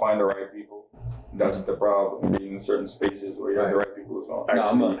if you don't find the right people, that's the problem. Being in certain spaces where you have the right people who's going to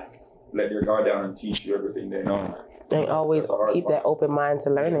actually let their guard down and teach you everything they know. They always keep that open mind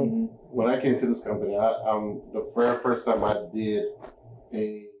to learning. When I came to this company, the very first time I did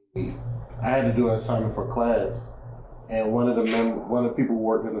I had to do an assignment for class, and one of the people who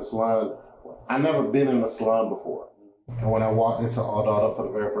worked in the salon, I never been in a salon before, and when I walked into All Daughter for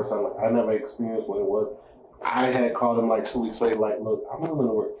the very first time, like I never experienced what it was. I had called him like 2 weeks later, like, look, I'm willing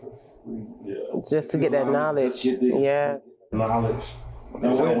to work for free. Yeah. Just to get that knowledge. Knowledge. And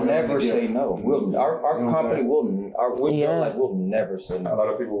we'll never say no. Our company will never say no. A lot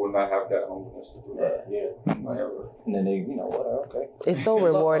of people will not have that humbleness to do that. Yeah. Never. And then they, okay. It's so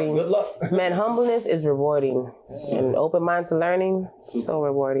rewarding. Good luck. Man, humbleness is rewarding. And open mind to learning, so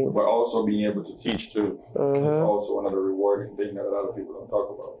rewarding. But also being able to teach too is also another rewarding thing that a lot of people don't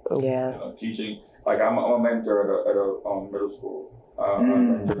talk about. Yeah. You know, teaching. Like I'm a mentor at a middle school.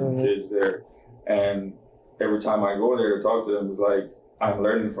 I'm mentoring kids there, and every time I go there to talk to them, it's like I'm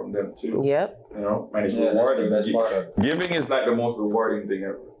learning from them too. Yep. You know, and it's rewarding. That's the best part of it. Giving is like the most rewarding thing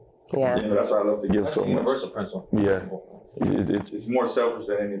ever. Yeah. You know, that's why I love to give That's so the much. universal principle. Yeah. It's more selfish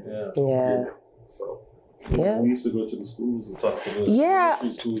than anything. Yeah. So. Yeah. We used to go to the schools and talk to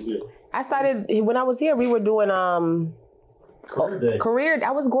the schools here. I started when I was here. We were doing Career day.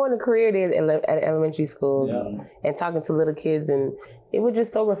 I was going to career days at elementary schools and talking to little kids, and it was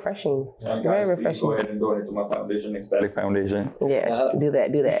just so refreshing. Guys, very refreshing. Go ahead and donate to my foundation, Ecstatic Foundation. Yeah, do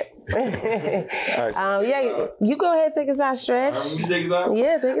that. All right. You go ahead and take us out, Stretch. Yeah, take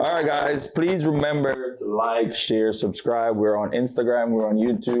us. All right, guys. Please remember to like, share, subscribe. We're on Instagram. We're on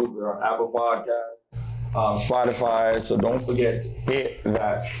YouTube. We're on Apple Podcasts, Spotify. So don't forget to hit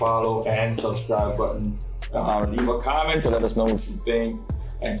that follow and subscribe button. Leave a comment to let us know what you think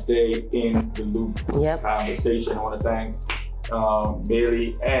and stay in the loop Yep. conversation. I want to thank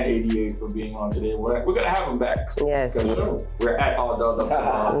Bailey, and 88 for being on today. We're gonna have them back. Yes. We're at All Dolled Up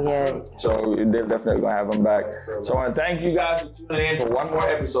tomorrow. Yes. So they're definitely gonna have them back. So I want to thank you guys for tuning in for one more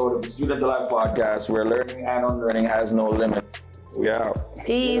episode of the Student Alive podcast, where learning and unlearning has no limits. We out.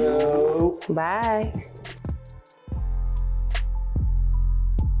 Peace. Bye.